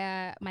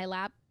 My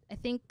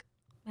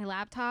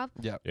laptop.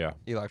 Yep. Yeah.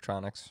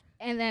 Electronics.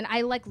 And then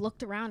I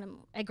looked around and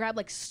I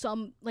grabbed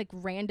some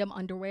random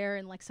underwear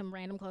and some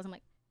random clothes. I'm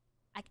like,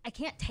 I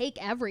can't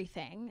take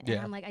everything.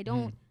 And I'm like, I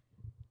don't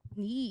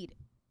need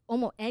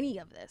almost any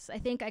of this. I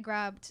think I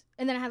grabbed,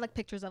 and then I had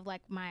pictures of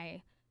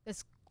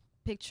this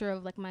picture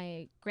of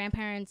my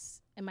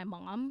grandparents and my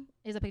mom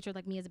is a picture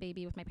of me as a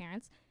baby with my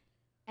parents.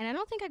 And I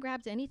don't think I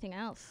grabbed anything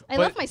else. I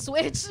left my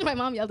Switch. My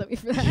mom yelled at me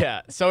for that.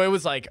 Yeah. So it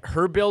was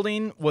her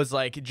building was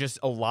just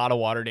a lot of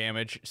water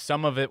damage.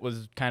 Some of it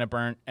was kind of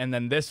burnt. And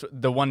then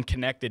the one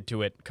connected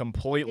to it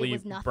completely It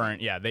was nothing.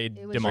 burnt. Yeah. They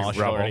It was demolished just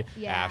it rubble, already.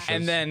 Yeah. ashes.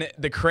 And then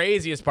the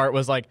craziest part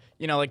was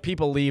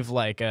people leave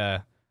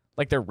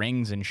their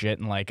rings and shit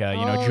and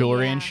Oh,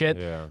 jewelry yeah. and shit.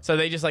 Yeah. So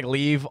they just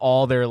leave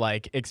all their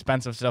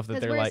expensive stuff that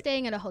Because they're we're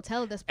staying at a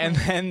hotel at this point.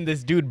 and then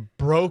this dude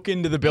broke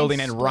into the building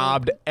and stole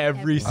robbed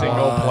every everything.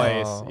 single Oh.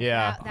 place.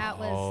 Yeah. That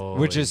was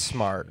Which is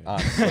smart,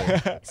 honestly.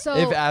 so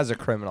If as a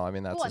criminal, I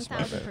mean, that's a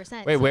smart move.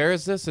 1000%. Wait, So where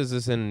is this? Is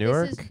this in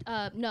Newark? This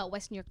is no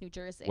West New York, New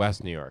Jersey.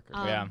 West New York.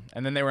 Okay. Yeah.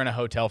 And then they were in a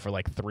hotel for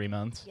 3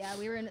 months. Yeah,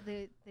 we were in.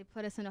 They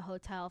put us in a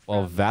hotel.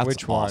 Well, from- that's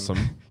Which one?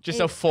 awesome. Just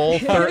a full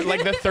third,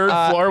 the third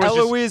floor was just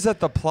Eloise at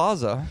the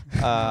plaza.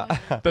 the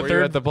Were you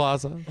third at the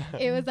plaza?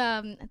 It was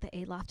at the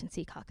A Loft in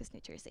Secaucus, New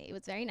Jersey. It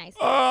was very nice.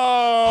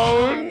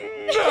 Oh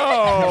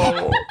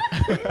no!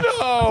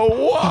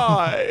 No!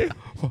 Why?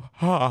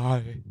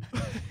 Why?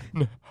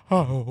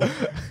 No!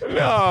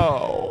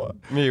 No!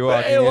 Me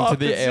walking into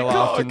the in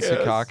Aloft in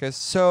Secaucus. Secaucus.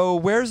 So,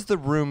 where's the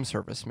room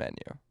service menu?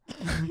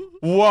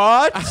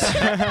 What?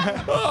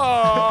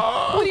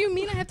 What do you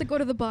mean I have to go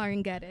to the bar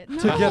and get it? No.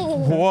 To get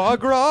foie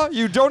gras?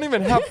 You don't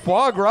even have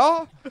foie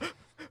gras?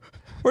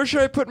 Where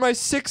should I put my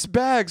 6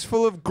 bags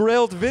full of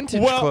grailed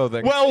vintage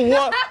clothing? Well,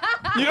 what?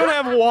 You don't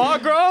have foie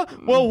gras?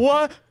 Well,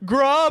 what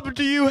grub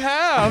do you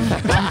have?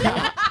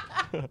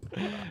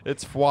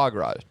 It's foie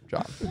gras,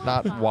 John,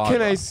 not foie Can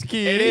gras. I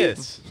ski? It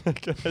is.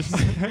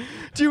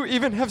 Do you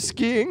even have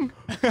skiing?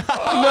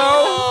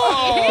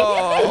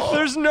 No.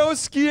 There's no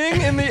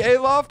skiing in the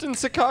Aloft in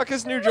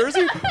Secaucus, New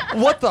Jersey?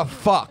 What the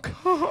fuck?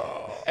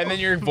 And then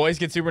your voice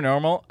gets super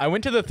normal. I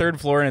went to the 3rd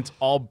floor and it's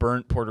all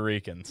burnt Puerto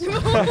Ricans.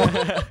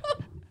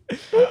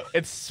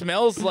 It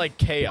smells like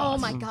chaos. Oh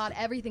my God,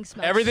 everything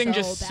smells. Everything so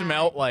just bad.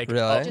 smelled like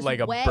Really? Just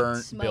like a wet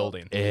burnt smoke.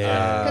 building.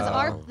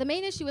 Because the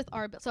main issue with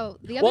our so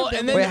the other Well, and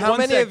building- then Wait, how one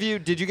many sec. of you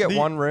did you get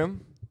one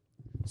room?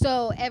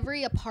 so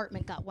every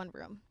apartment got one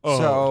room.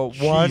 So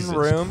one Jesus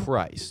room.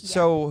 Christ.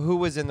 So who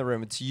was in the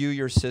room? It's you,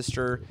 your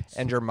sister,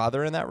 and your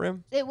mother in that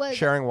room? It was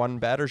Sharing one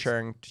bed, or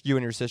sharing you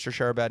and your sister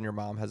share a bed and your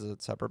mom has a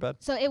separate bed?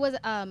 so it was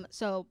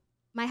so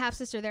my half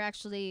sister, they're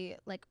actually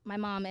like my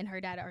mom and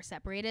her dad are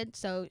separated.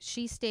 So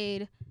she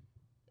stayed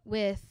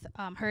with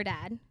her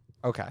dad,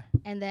 Okay.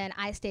 and then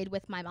I stayed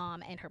with my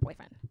mom and her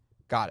boyfriend.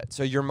 Got it.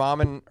 So your mom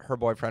and her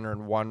boyfriend are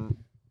in one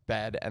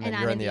bed and then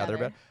And you're I'm in the other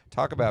bed.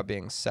 Talk about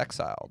being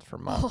sexiled for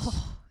months.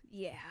 Oh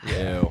yeah.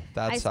 Ew.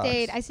 That I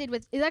sucks. stayed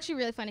with. It's actually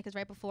really funny because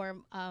right before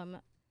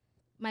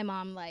my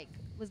mom like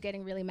was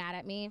getting really mad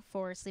at me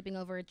for sleeping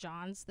over at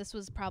John's. This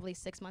was probably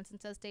 6 months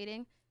into us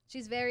dating.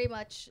 She's very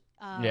much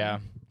Yeah.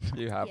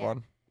 Do you have Yeah.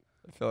 one?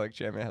 I feel like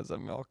Jamie has a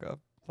Milka.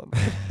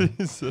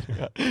 He's sitting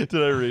on- Did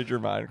I read your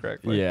mind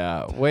correctly?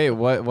 Yeah. Wait.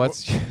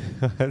 What's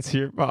what's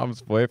your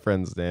mom's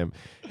boyfriend's name?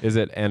 Is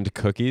it and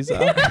cookies?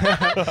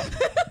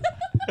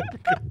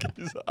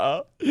 Cookies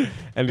up.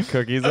 And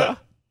cookies?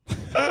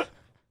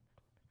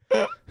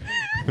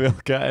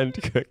 Milka and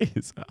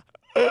cookies.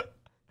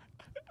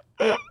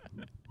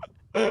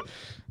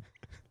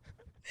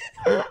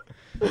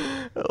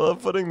 I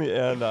love putting the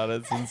and on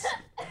it since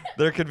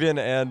there could be an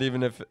and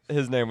even if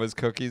his name was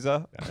Cookies.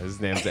 His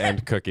name's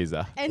and cookies.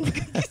 and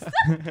cookies.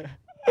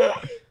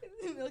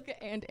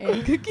 Milka and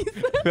cookies.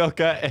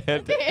 Milka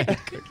and And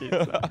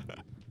cookies.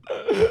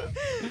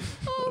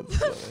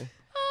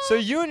 So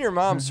you and your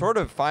mom sort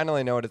of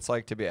finally know what it's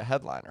like to be a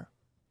headliner.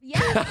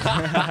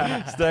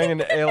 Yes. Staying in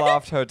an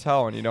Aloft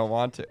hotel when you don't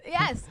want to.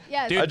 Yes.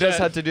 Yes. Dude, I just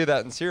had to do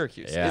that in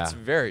Syracuse. Yeah. It's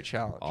very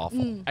challenging.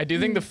 Awful. I do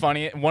think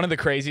the one of the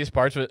craziest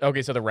parts was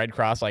so the Red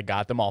Cross like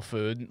got them all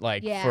food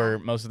like Yeah. for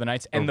most of the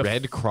nights and The the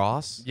Red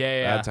Cross?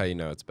 Yeah. That's how you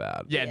know it's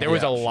bad. Yeah, there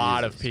was Yeah. a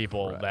lot of Jesus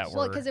people Christ. that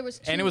Well, were 'cause there was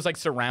and it two- was like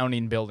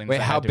surrounding buildings. Wait,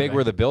 that how had to big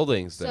were the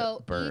buildings that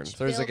So burned? each-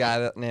 There's a guy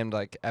that named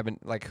like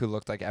who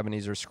looked like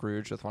Ebenezer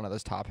Scrooge with one of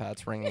those top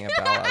hats ringing a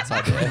bell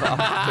outside the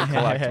Aloft to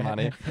collect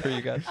money for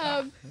you guys.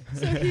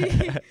 So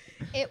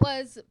it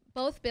was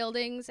both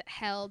buildings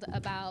held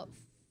about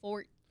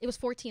it was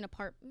 14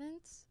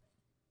 apartments.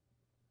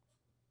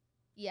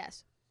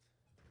 Yes.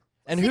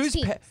 And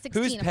 16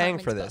 who's paying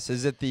for apartments this?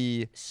 Is it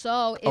the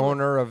So it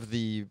owner of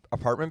the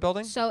apartment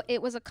building? So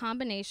it was a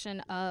combination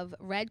of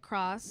Red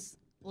Cross,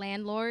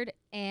 landlord,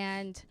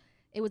 and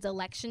it was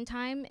election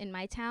time in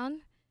my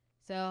town.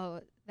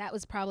 So that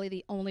was probably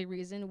the only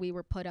reason we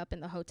were put up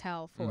in the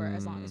hotel for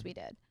as long as we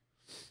did.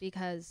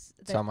 Because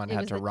Someone it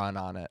had was to the- run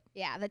on it.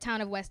 Yeah, the town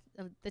of West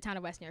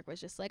New York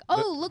was just like,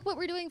 "Oh, look what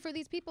we're doing for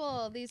these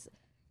people. These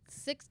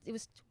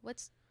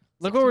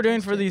Look what we're 16 doing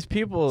times for two? these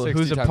people 60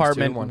 whose times two,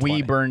 apartment 120.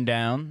 we burned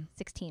down.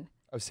 16.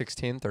 Oh,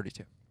 16,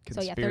 32.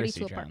 So yeah, Conspiracy, 32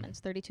 John. apartments,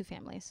 32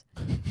 families.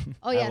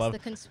 Oh I yes, love- the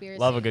conspiracy.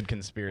 Love a good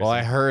conspiracy. Well,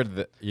 I heard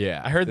that.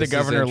 Yeah, I heard the this is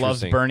governor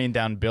loves interesting. burning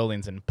down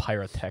buildings and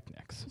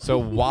pyrotechnics. So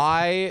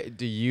why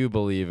do you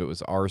believe it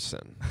was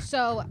arson?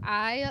 So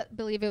I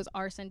believe it was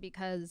arson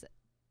because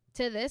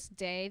to this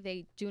day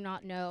they do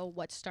not know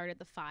what started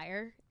the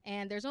fire,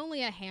 and there's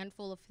only a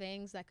handful of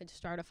things that could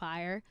start a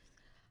fire,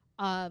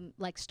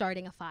 like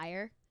starting a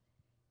fire.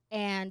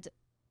 And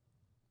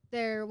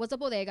there was a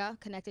bodega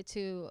connected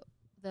to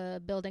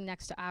the building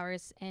next to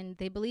ours, and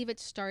they believe it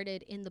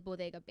started in the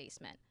bodega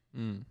basement.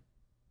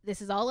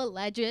 This is all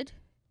alleged,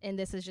 and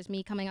this is just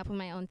me coming up with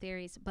my own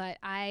theories, but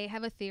I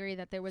have a theory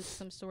that there was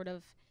some sort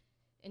of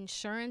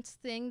insurance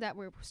thing that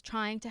was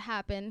trying to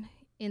happen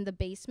in the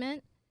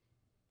basement,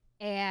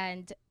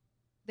 and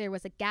there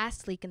was a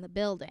gas leak in the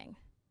building.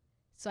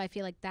 So I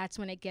feel like that's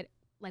when it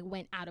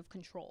went out of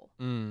control.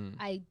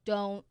 I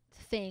don't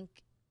think,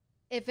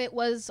 if it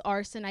was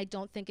arson, I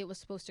don't think it was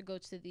supposed to go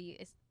to the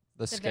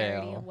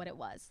severity scale. of what it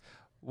was.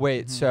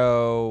 Wait,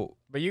 so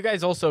But you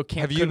guys also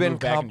can't. have you couldn't been move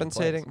back into place.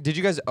 compensating? Did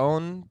you guys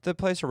own the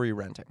place or were you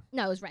renting?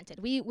 No, it was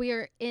rented. We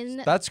are in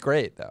That's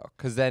great though,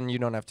 because then you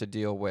don't have to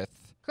deal with.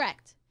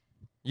 correct.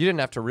 You didn't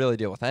have to really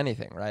deal with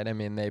anything, right? I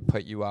mean, they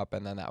put you up,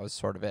 and then that was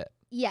sort of it.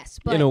 Yes,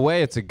 but In a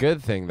way, it's a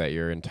good thing that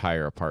your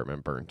entire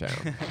apartment burnt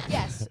down.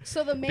 yes.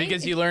 So the main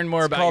Because you issue- learn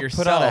more It's about called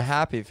yourself. Put on a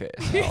happy face.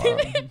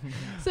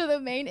 so the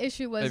main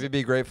issue was Maybe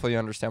be grateful you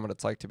understand what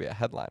it's like to be a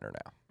headliner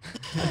now.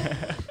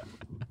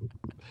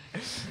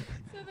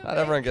 Not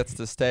everyone gets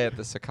to stay at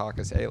the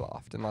Secaucus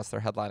Aloft unless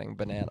they're headlining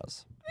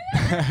Bananas.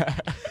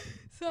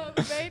 So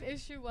the main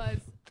issue was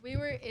we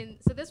were in.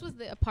 So this was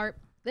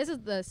This is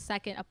the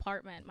second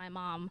apartment my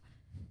mom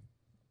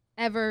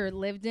ever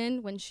lived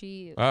in when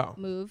she Oh.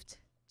 moved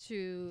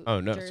to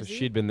Oh no, Jersey. so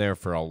she'd been there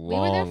for a We were there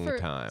long for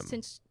time.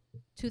 since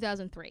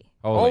 2003.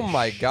 Holy Oh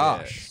my shit.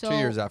 gosh. So- 2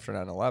 years after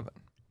 9/11.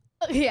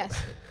 Yes.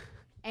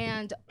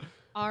 And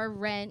our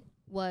rent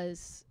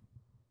was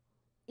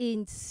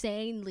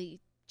insanely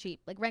cheap.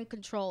 Like rent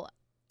control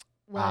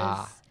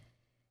was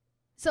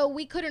so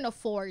we couldn't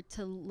afford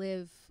to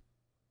live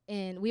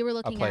in we were A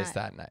looking place at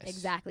that nice.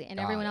 exactly. And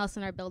Got everyone it. else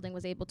in our building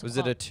was able to Was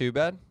it a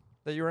 2-bed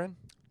that you were in?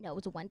 No, it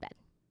was a 1 bed.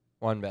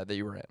 1 bed that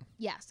you were in.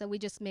 Yeah, so we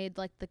just made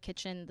like the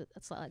kitchen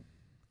that's like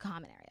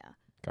common area.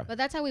 'Kay. But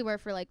that's how we were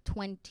for like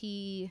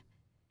 20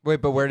 Wait,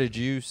 but where did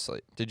you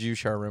sleep? Did you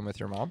share a room with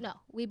your mom? No,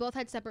 we both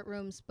had separate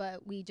rooms,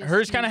 but we just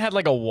Hers kind of had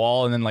like a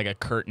wall and then like a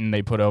curtain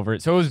they put over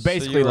it. So it was So you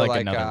basically were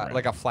like another room.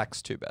 like a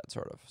flex 2-bed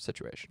sort of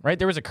situation. Right?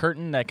 There was a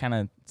curtain that kind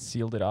of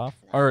sealed it off.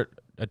 Or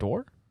a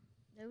door?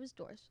 there was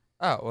doors.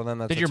 Oh, well then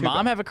that's Did a your 2-bed.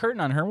 mom have a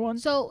curtain on her one?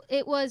 So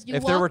it was you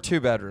If there were walked-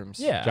 2 bedrooms.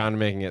 Yeah. John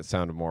making it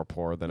sound more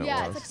poor than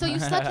yeah, it it's was. like, so you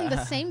slept in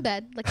the same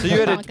bed like So in you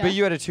had Lanka. but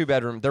you had a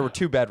 2-bedroom. There were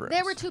 2 bedrooms.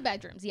 There were 2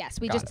 bedrooms. Yes,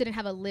 we Got just it. didn't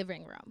have a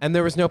living room. And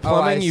there was no I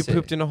plumbing. You see.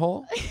 pooped in a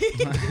hole.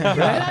 That's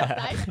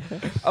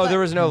nice. Oh, there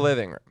was no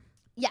living room.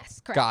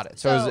 Yes, correct. Got it.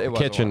 So it was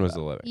Kitchen a was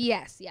 1 the bed. living.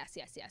 Yes.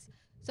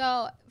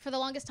 So for the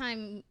longest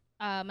time,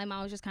 my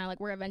mom was just kind of like,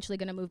 we're eventually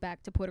going to move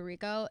back to Puerto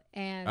Rico,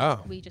 and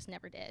Oh. we just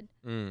never did.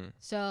 Mm.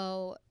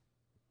 So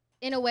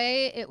in a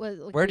way, it was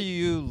like Where do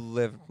you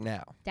live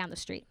now down the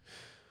street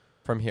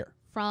from here?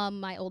 from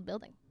my old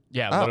building.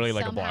 Yeah, Oh. literally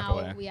like a Somehow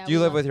block away. we, Do you we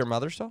live loved- with your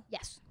mother still?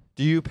 Yes.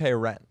 Do you pay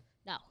rent?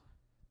 No.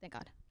 Thank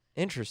God.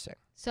 Interesting.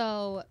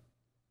 So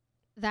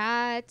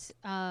that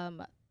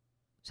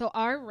so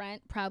our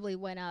rent probably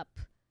went up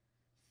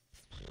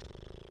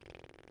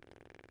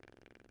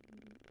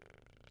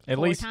At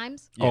 4 least.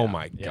 times. Oh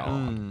my yeah.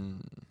 God.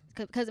 Mm.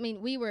 Because I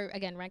mean, we were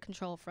again rent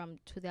control from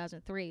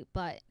 2003,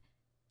 but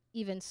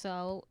even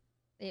so,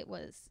 it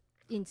was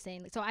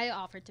insanely. So I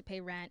offered to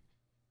pay rent,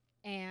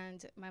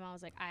 and my mom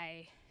was like,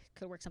 "I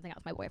could work something out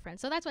with my boyfriend."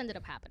 So that's what ended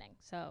up happening.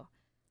 So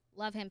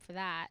love him for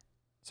that.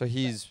 So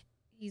he's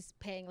He's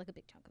paying like a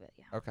big chunk of it.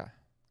 Yeah, okay.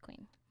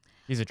 queen.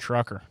 He's a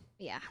trucker.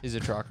 Yeah, He's a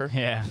trucker.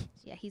 Yeah.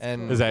 yeah, he's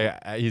And- cool. Is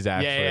that he's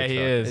actually? Yeah, a he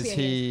trucker. is. Is Yeah,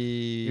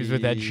 he? He was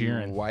with Ed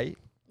Sheeran. White.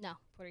 no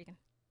Puerto Rican.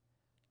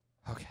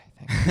 Okay.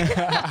 Thank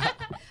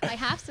you. My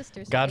half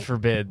sister's God white.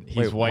 forbid he's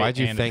Wait, white. why'd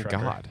you and a thank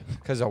trucker. God?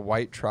 Because a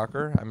white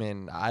trucker. I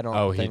mean, I don't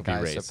Oh, he'd think be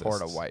I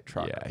support a racist. white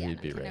trucker. Yeah, Yeah, he'd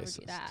no, be can never do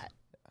racist. that.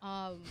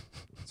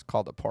 It's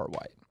called a poor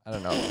white. I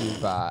don't know if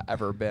you've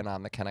ever been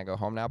on the Can I Go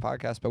Home Now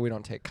podcast, but we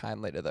don't take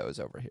kindly to those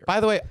over here. By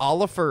the way,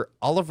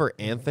 Oliver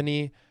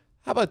Anthony.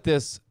 How about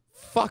this?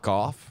 Fuck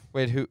off.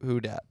 Wait, who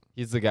dat?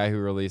 He's the guy who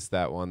released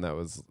that one that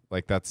was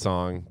like that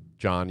song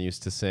John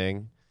used to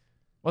sing.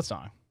 What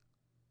song?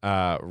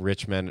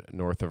 Richmond,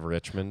 north of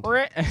Richmond.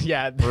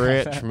 Yeah.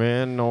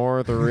 Richmond,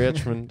 north of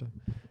Richmond.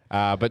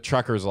 But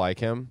truckers like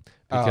him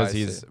because I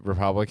he's see.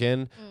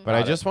 Republican. But Got I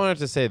it. just wanted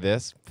to say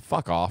this.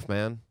 Fuck off,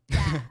 man.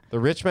 Yeah. The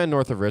rich men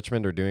north of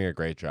Richmond are doing a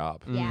great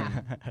job.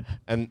 Yeah.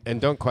 And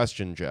don't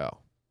question Joe.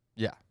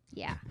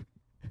 Yeah.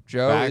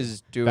 Joe Back-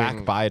 is doing. Back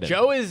Biden.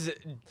 Joe is.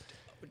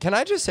 Can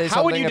I just say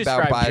How would something you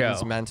about describe Biden's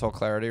Joe? mental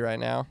clarity right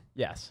now?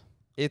 Yes.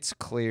 It's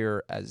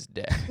clear as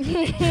day.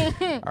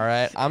 All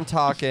right, I'm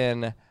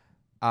talking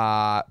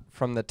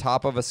from the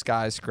top of a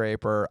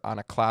skyscraper on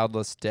a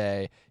cloudless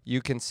day.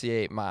 You can see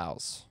 8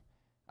 miles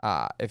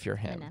if you're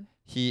him. Eminem.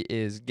 He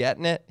is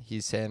getting it.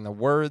 He's saying the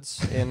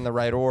words in the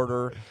right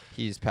order.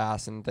 He's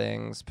passing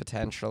things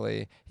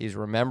potentially. He's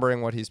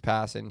remembering what he's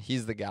passing.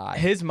 He's the guy.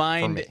 His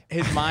mind me.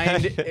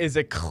 is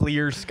a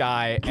clear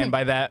sky, and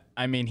by that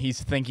I mean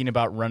he's thinking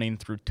about running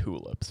through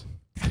tulips.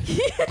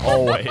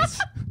 Always.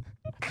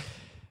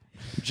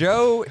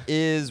 Joe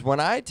is, when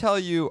I tell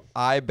you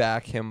I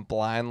back him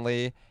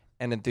blindly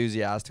and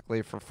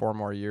enthusiastically for 4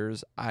 more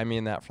years, I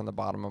mean that from the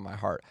bottom of my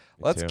heart.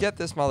 Let's too. get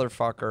this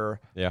motherfucker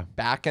Yeah.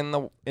 back in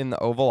the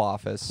Oval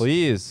Office.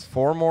 Please.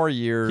 4 more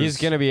years. He's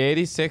going to be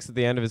 86 at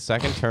the end of his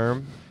second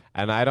term.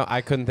 And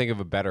I couldn't think of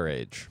a better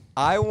age.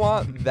 I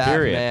want that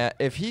Period. man.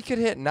 If he could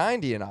hit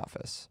 90 in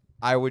office,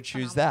 I would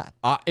choose that.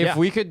 If Yeah.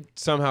 we could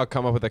somehow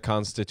come up with a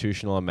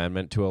constitutional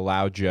amendment to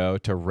allow Joe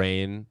to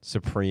reign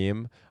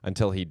supreme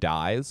until he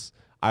dies,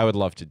 I would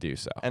love to do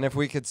so. And if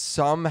we could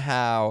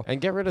somehow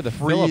And get rid of the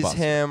freeze filibuster.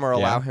 him or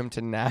allow Yeah. him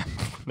to nap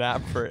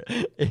for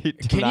 8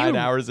 to Can 9 you-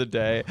 hours a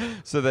day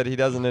so that he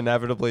doesn't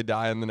inevitably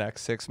die in the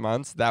next 6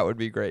 months, that would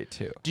be great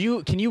too.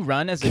 Can you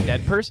run as a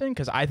dead person?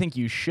 Because I think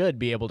you should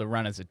be able to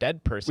run as a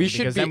dead person. We should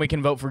because then be- we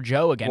can vote for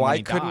Joe again. when Why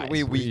he couldn't dies.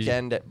 we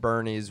weekend at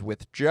Bernie's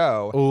with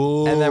Joe?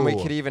 And then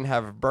we could even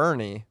have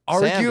Bernie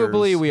Arguably,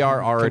 Sanders we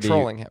are already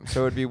controlling him.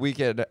 So it would be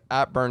weekend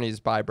at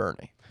Bernie's by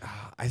Bernie.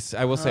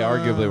 I will say,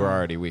 arguably, we're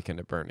already weekend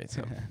at Bernie's.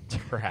 So.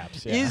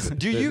 Perhaps. Yeah. Do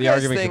The- you the guys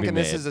argument could think, be and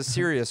this made. is a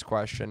serious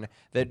question,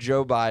 that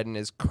Joe Biden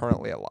is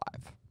currently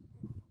alive?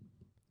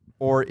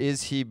 Or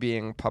is he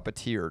being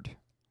puppeteered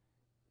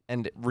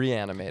and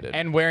reanimated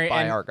and wearing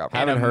by and, our I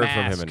government? and haven't a heard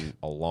from mask. him in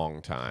a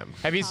long time.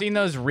 Have you seen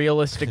those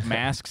realistic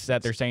masks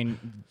that they're saying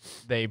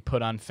they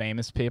put on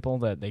famous people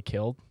that they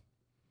killed?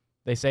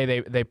 They say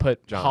they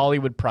put John.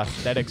 Hollywood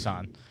prosthetics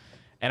on,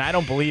 and I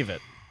don't believe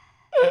it.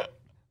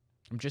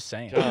 I'm just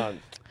saying.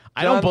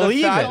 I don't John, the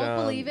believe fact- it. Don't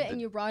believe it,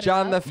 and you brought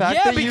John, it the up. fact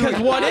Yeah, that you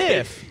because what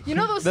if? You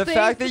know those the things.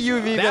 fact that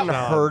you've even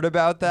heard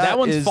about that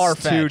one's is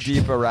far-fetched. too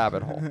deep a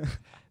rabbit hole.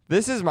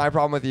 This is my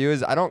problem with you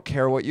is I don't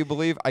care what you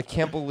believe. I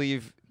can't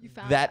believe You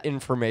found that that.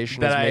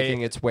 information That is I-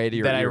 making its way to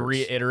your That I ears.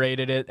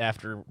 reiterated it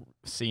after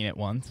seeing it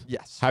once.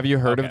 Yes. Have you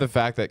heard Okay. of the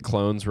fact that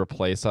clones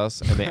replace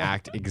us and they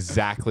act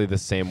exactly the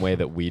same way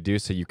that we do,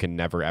 so you can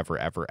never, ever,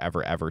 ever,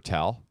 ever, ever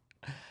tell?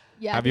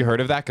 Yeah. Have you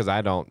heard of that? Because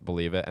I don't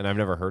believe it, and I've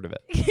never heard of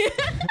it.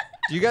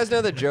 Do you guys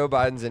know that Joe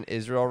Biden's in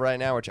Israel right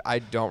now, which I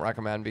don't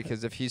recommend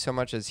because if he so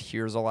much as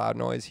hears a loud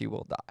noise, he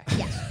will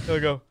die. He'll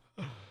go.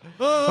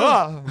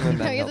 Ah, and then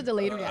No, he has he'll- a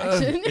delayed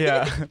reaction.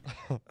 Yeah.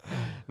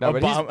 no,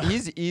 but Obama-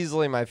 he's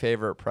easily my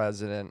favorite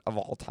president of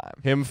all time.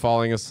 Him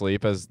falling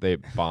asleep as they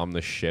bomb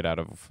the shit out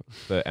of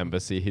the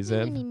embassy he's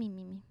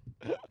in.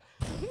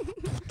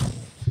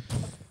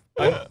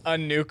 A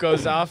nuke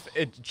goes off.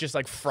 It just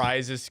like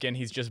fries his skin.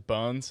 He's just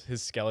bones.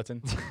 His skeleton.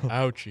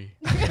 Ouchie.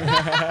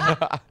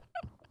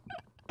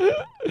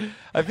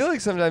 I feel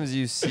like sometimes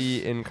you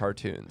see in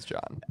cartoons,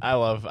 John. I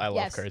love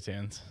Yes.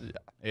 cartoons. Yeah.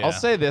 Yeah. I'll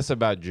say this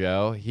about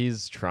Joe: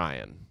 he's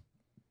trying.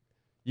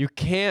 You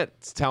can't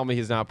tell me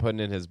he's not putting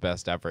in his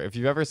best effort. If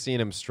you've ever seen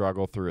him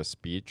struggle through a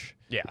speech,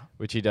 Yeah.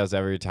 which he does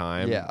every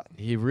time, Yeah.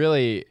 he's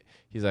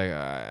like,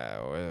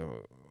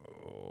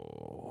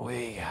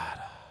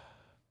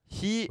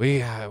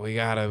 we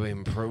gotta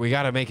improve. We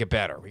gotta make it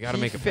better. We gotta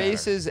He make it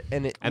faces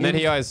better. And then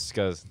he always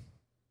goes.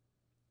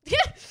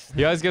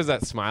 He always gives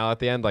that smile at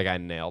the end, like I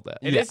nailed it.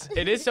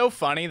 It is so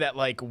funny that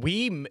like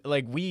we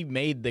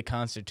made the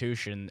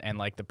Constitution and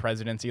like the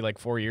presidency like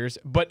 4 years,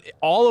 but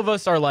all of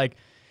us are like,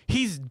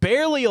 he's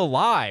barely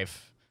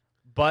alive,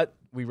 but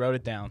we wrote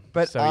it down.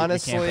 But so you can't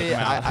honestly, take him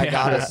out. I Yeah.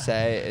 gotta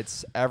say,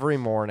 it's every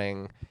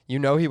morning. You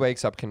know, he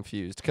wakes up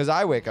confused because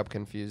I wake up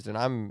confused, and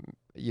I'm,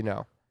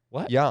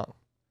 What? young.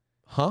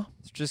 Huh?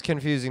 It's just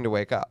confusing to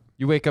wake up.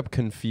 You wake up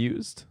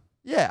confused?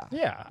 Yeah.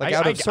 Yeah, Like I,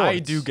 out of I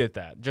sorts. do get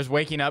that. Just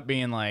waking up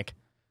being like,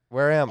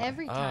 Where am I?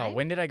 Every oh, time.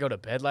 when did I go to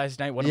bed last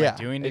night? What am yeah, I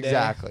doing today?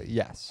 exactly.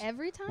 Yes.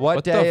 Every time.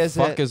 What day the is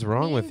fuck it? is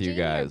wrong Me with and you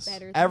Jamie are guys?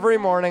 better than Every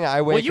that. morning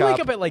I wake up. you wake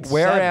up at, like,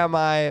 Where 7. am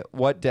I?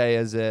 What day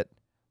is it?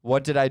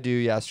 What did I do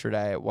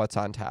yesterday? What's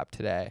on tap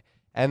today?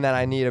 And then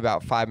I need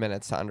about 5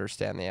 minutes to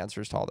understand the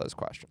answers to all those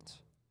questions.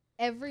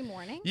 Every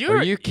morning. You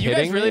guys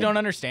kidding really me? don't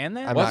understand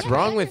that? I'm What's not-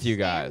 wrong I with you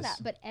understand guys?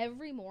 that, but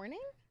every morning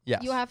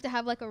Yes. you have to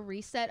have like a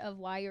reset of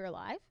why you're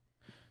alive.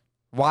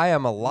 Why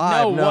I'm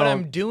alive? No, what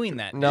I'm doing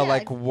that. No, Yeah,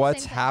 like it's the what's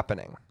same thing.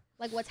 happening.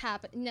 Like what's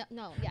happened?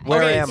 No, yeah.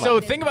 Where okay, am so I?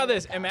 think about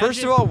this. Imagine,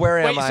 First of all, where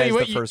am I is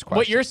what the first What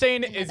question. you're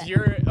saying I know is that.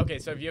 you're okay.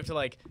 So if you have to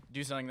like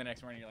do something the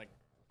next morning, you're like,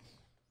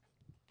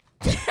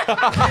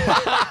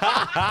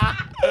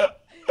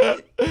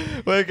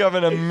 Wake up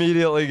and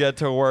immediately get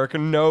to work.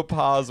 No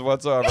pause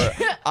whatsoever.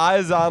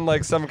 Eyes on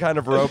like some kind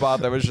of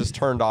robot that was just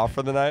turned off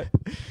for the night.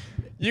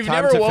 you've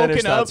Time never to finish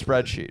woken that up.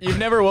 spreadsheet. You've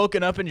never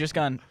woken up and just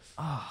gone,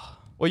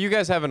 Well, you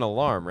guys have an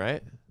alarm,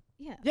 right?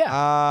 Yeah.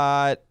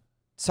 yeah.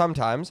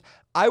 Sometimes.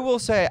 I will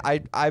say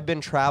I've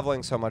been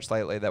traveling so much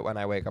lately that when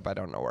I wake up, I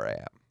don't know where I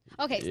am.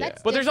 Okay, so Yeah.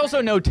 that's. But there's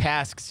also different. no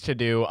tasks to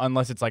do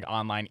unless it's like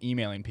online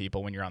emailing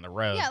people when you're on the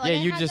road. Yeah, like Yeah,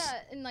 I you had just-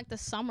 that in like the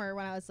summer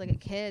when I was like a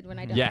kid when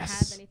I didn't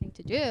Yes. have anything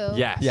to do.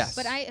 Yes. Yes.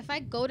 But if I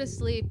go to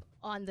sleep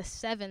on the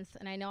 7th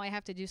and I know I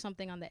have to do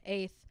something on the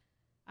 8th,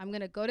 I'm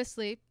gonna go to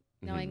sleep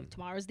knowing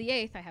tomorrow's the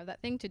 8th. I have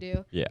that thing to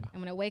do. Yeah. I'm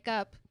gonna wake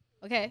up.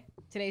 Okay,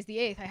 today's the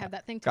 8th. I have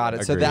that thing to Got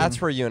do. it. So Agreed.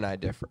 that's where you and I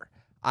differ.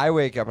 I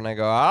wake up and I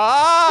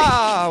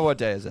go, what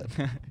day is it?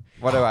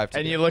 What do I have to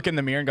And do? you look in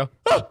the mirror and go,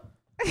 oh!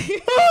 And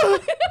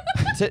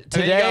then you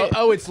Today, go,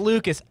 oh, it's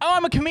Lucas. Oh,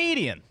 I'm a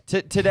comedian.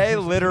 today,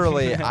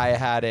 literally, I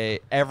had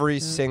every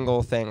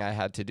single thing I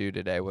had to do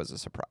today was a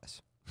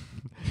surprise.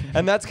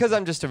 And that's because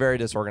I'm just a very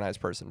disorganized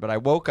person. But I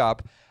woke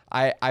up.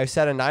 I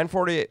set a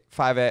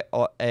 9:45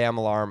 a.m.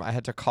 alarm. I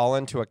had to call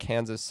into a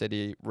Kansas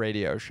City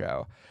radio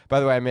show. By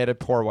the way, I made a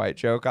poor white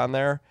joke on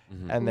there,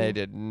 and they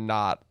did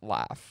not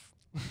laugh.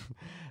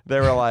 They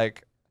were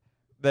like,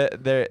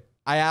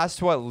 I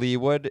asked what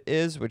Leawood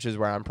is, which is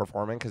where I'm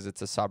performing because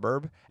it's a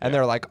suburb. And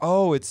they're like,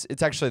 oh, it's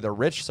actually the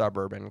rich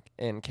suburb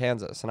in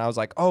Kansas. And I was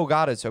like, oh,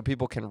 got it. So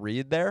people can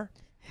read there?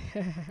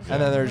 And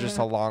then there's just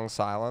a long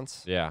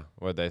silence. Yeah.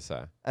 What'd they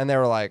say? And they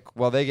were like,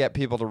 well, they get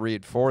people to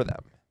read for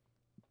them.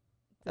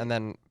 And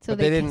then So but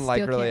they they didn't can like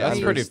still really can't That's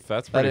read. pretty.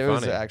 That's But pretty it was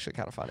funny. actually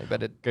kind of funny.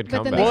 But it Good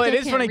But then comeback. they Well, still it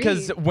is can't funny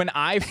because read. when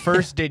I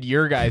first did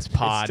your guys'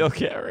 pod,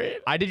 can't read.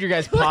 I did your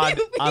guys' pod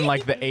on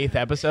like the 8th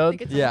episode.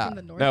 Like it's Yeah. from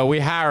the north. No, we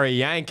hire a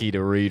Yankee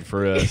to read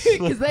for us.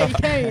 Because they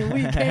can,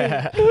 we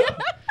can.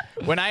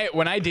 When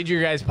I did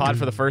your guys' pod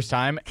for the first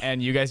time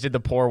and you guys did the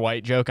poor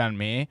white joke on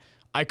me,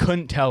 I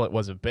couldn't tell it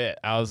was a bit.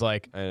 I was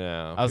like, I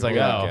know. I was like,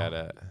 people don't oh. get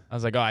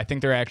it. I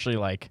think they're actually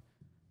like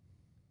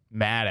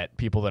mad at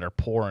people that are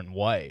poor and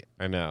white.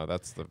 I know.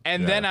 That's the.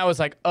 And then I was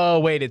like, oh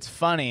wait, it's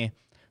funny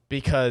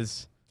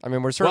because I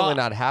mean, we're certainly Well-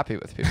 not happy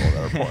with people that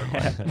are poor and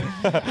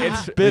white.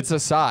 it's Bits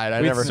aside,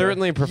 I We'd never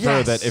certainly prefer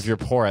Yes. that if you're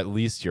poor, at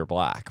least you're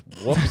black.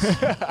 Whoops.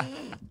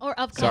 Or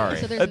of color. Sorry.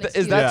 So there's an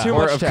Is that excuse. too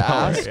Or much of to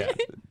color, ask? yeah.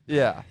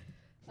 Yeah.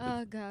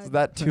 Oh God. Is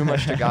that too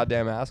much to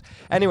goddamn ask?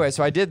 Anyway,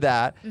 so I did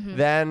that.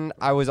 Then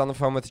I was on the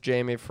phone with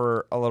Jamie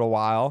for a little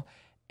while.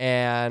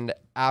 And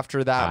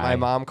after that, my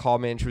mom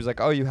called me and she was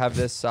like, oh, you have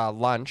this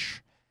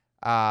lunch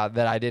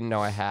that I didn't know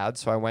I had.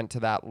 So I went to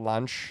that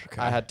lunch.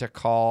 Okay. I had to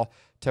call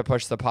to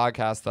push the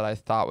podcast that I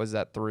thought was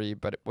at 3,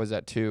 but it was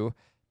at 2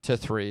 to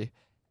 3.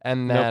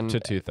 And then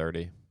Nope, to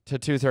 2:30. to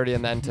 2:30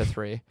 and then to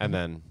 3. And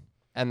then,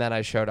 And then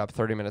I showed up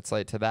 30 minutes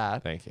late to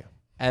that. thank you.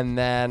 And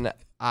then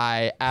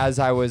as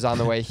I was on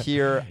the way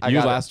here, I You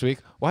got last week.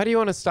 Why do you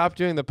want to stop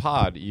doing the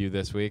pod? You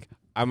this week.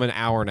 I'm an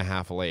hour and a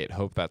half late.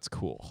 Hope that's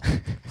cool.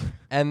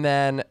 And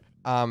then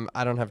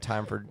I don't have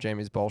time for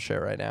Jamie's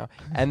bullshit right now.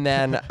 And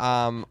then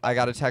I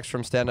got a text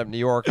from Stand Up New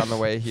York on the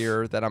way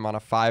here that I'm on a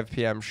 5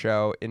 p.m.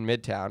 show in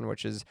Midtown,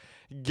 which is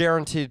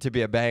guaranteed to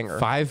be a banger.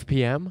 5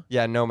 p.m.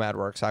 Yeah, Nomad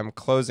Works. I'm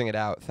closing it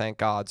out, thank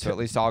God. So at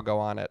least I'll go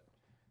on at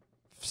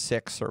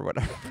 6 or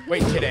whatever.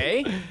 Wait,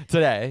 today?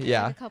 Today, Like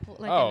yeah. a couple,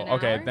 like Oh, in an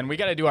okay. hour? Then we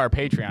got to do our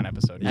Patreon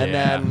episode. And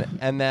Yeah. then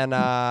and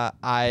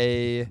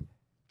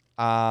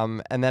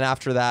then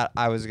after that,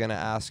 I was gonna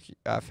ask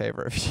a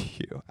favor of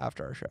you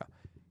after our show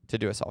to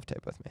do a self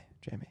tape with me,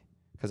 Jamie,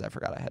 because I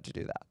forgot I had to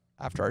do that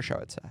after our show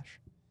at Sash,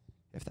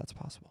 if that's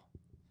possible.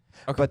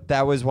 Okay. But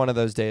that was one of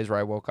those days where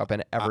I woke up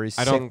and every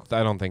I single.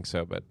 don't think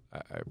so, but I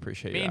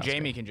appreciate Me you and asking.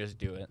 Jamie can just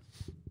do it.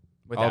 I'll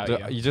Without do,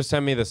 you. you just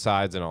send me the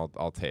sides and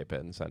I'll tape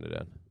it and send it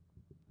in.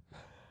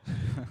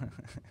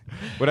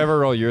 Whatever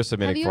role you're Have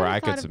submitting you for, ever I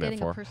thought could of submit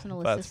getting a for. personal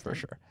That's assistant? for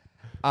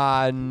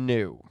sure.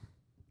 No.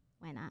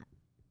 Why not?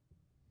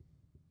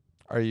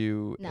 Are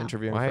you No.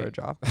 interviewing Why? for a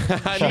job? she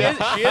is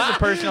a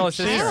personal I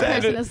assistant. am a said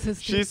personal it-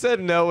 assistant. She said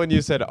no when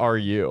you said, "Are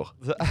you?"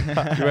 You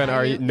went,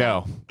 "Are you?"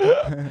 No. I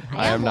am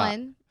am not.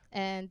 one,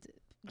 and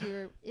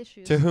your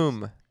issues To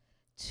whom?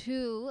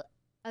 to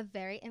a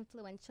very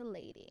influential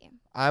lady.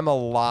 I'm a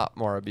lot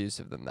more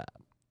abusive than that.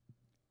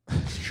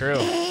 It's true.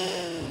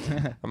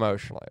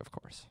 Emotionally, of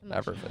course.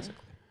 Never Emotionally.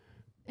 physically.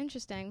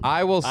 Interesting.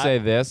 I will say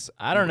this.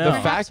 I don't The know.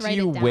 Perhaps fact write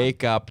you it down.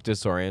 wake up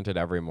disoriented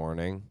every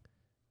morning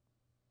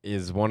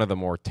is one of the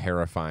more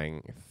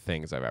terrifying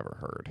things I've ever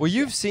heard. Well,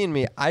 you've seen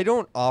me. I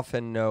don't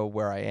often know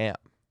where I am.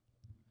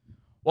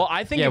 Well,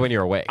 I think Yeah, if, when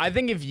you're awake. I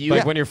think if you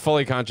Like when you're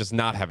fully conscious,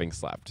 not having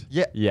slept.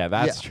 Yeah. Yeah,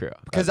 that's true.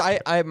 Because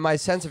I my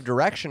sense of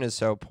direction is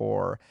so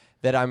poor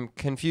that I'm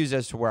confused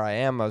as to where I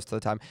am most of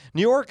the time.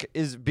 New York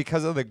is,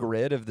 because of the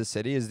grid of the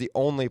city, is the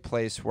only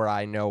place where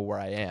I know where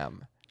I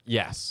am.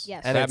 Yes.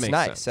 Yes. And that it's makes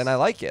nice. sense. And I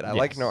like it. I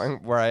like Yes. knowing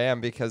where I am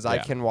because I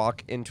Yeah. can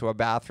walk into a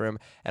bathroom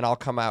and I'll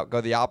come out,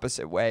 go the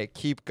opposite way,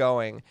 keep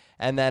going.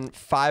 And then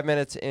 5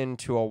 minutes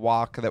into a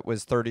walk that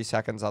was 30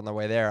 seconds on the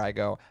way there, I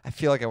go, I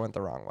feel like I went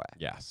the wrong way.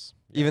 Yes.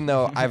 Even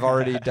though I've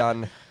already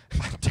done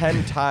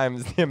 10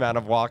 times the amount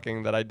of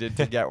walking that I did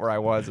to get where I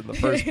was in the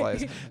first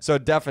place. So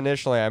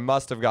definitionally, I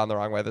must have gone the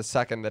wrong way the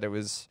second that it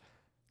was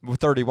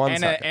 31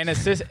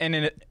 seconds.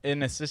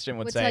 An assistant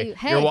would Would tell say, you,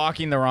 "Hey." "You're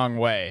walking the wrong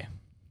way."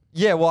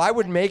 Yeah, well, I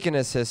would make an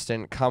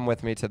assistant come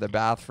with me to the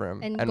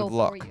bathroom and and go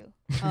look. for you.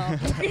 Oh.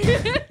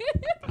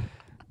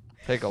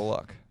 Take a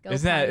look. Go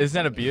Isn't that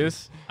find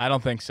abuse? I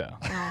don't think so.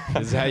 No.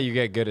 This is how you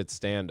get good at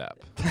stand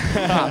up.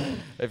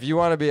 If you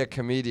want to be a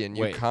comedian,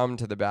 you Wait. come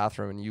to the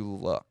bathroom and you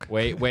look.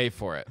 Wait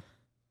for it.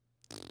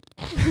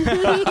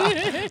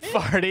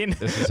 Farting.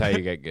 This is how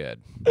you get good.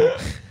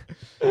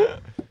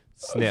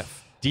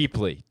 Sniff.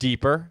 Deeply.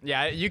 Deeper.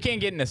 Yeah, you can't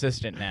get an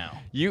assistant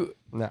now. You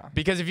No.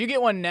 Because if you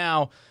get one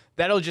now,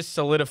 that'll just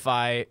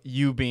solidify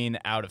you being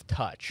out of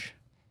touch.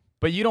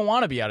 But you don't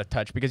want to be out of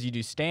touch because you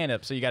do stand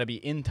up, so you got to be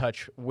in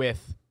touch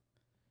with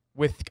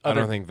I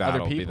other don't think other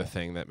that'll be people. the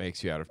thing that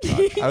makes you out of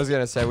touch. I was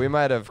going to say, we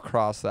might have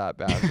crossed that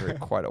boundary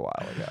quite a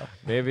while ago.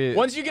 Maybe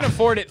Once you can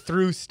afford it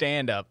through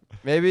stand up.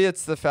 Maybe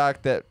it's the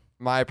fact that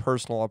my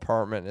personal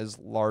apartment is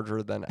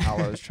larger than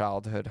Alo's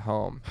childhood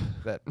home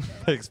that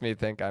makes me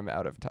think I'm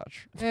out of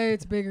touch. Hey,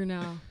 it's bigger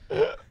now.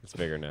 it's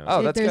bigger now.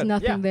 Oh, that's There's good.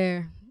 nothing Yeah.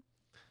 there.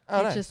 Oh,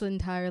 It's nice. just an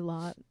entire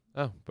lot.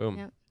 Oh, boom.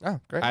 Yeah. Oh,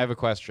 great. I have a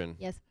question.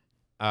 Yes.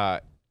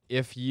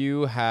 If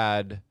you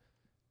had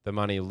the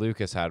money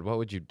Lucas had, what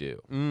would you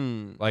do?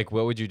 Like,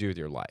 what would you do with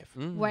your life?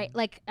 Right.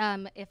 Like,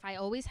 if I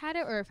always had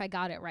it or if I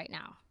got it right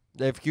now.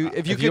 If you if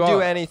could you do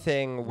are-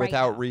 anything Right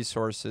without now.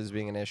 resources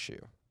being an issue,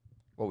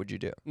 what would you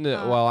do?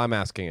 No, well, I'm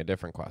asking a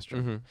different question.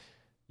 Mm-hmm.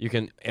 You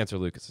can answer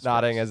Lucas's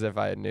Nodding first. as if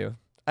I knew.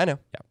 I know.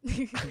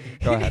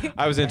 Go ahead.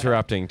 I was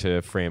interrupting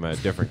to frame a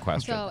different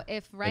question So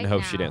if right and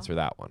hope now she'd answer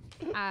that one.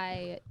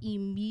 I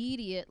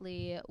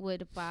immediately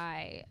would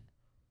buy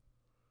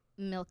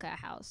Milka a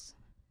house.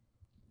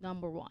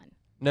 Number one.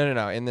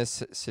 No. In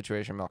this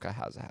situation, Milka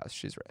has a house.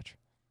 She's rich.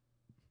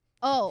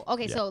 Oh,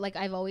 okay. Yeah. So like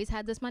I've always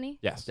had this money.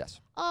 Yes. Yes.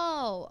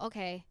 Oh,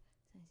 okay.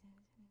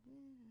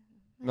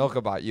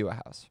 Milka bought you a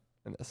house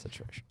in this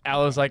situation.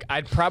 Alo's like,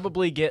 I'd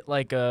probably get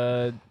like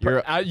a.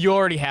 You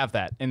already have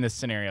that in this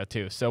scenario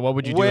too. So what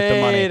would you do with the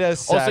money? Wait a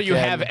Also, you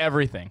have second.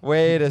 everything.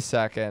 Wait a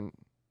second.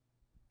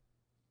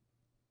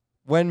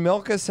 When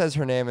Milka says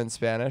her name in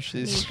Spanish,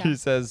 she Milka.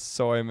 says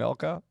Soy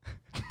Milca.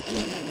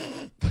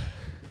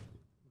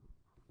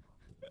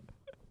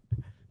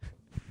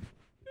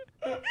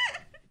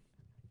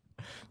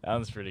 That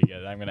was pretty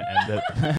good. I'm gonna end it.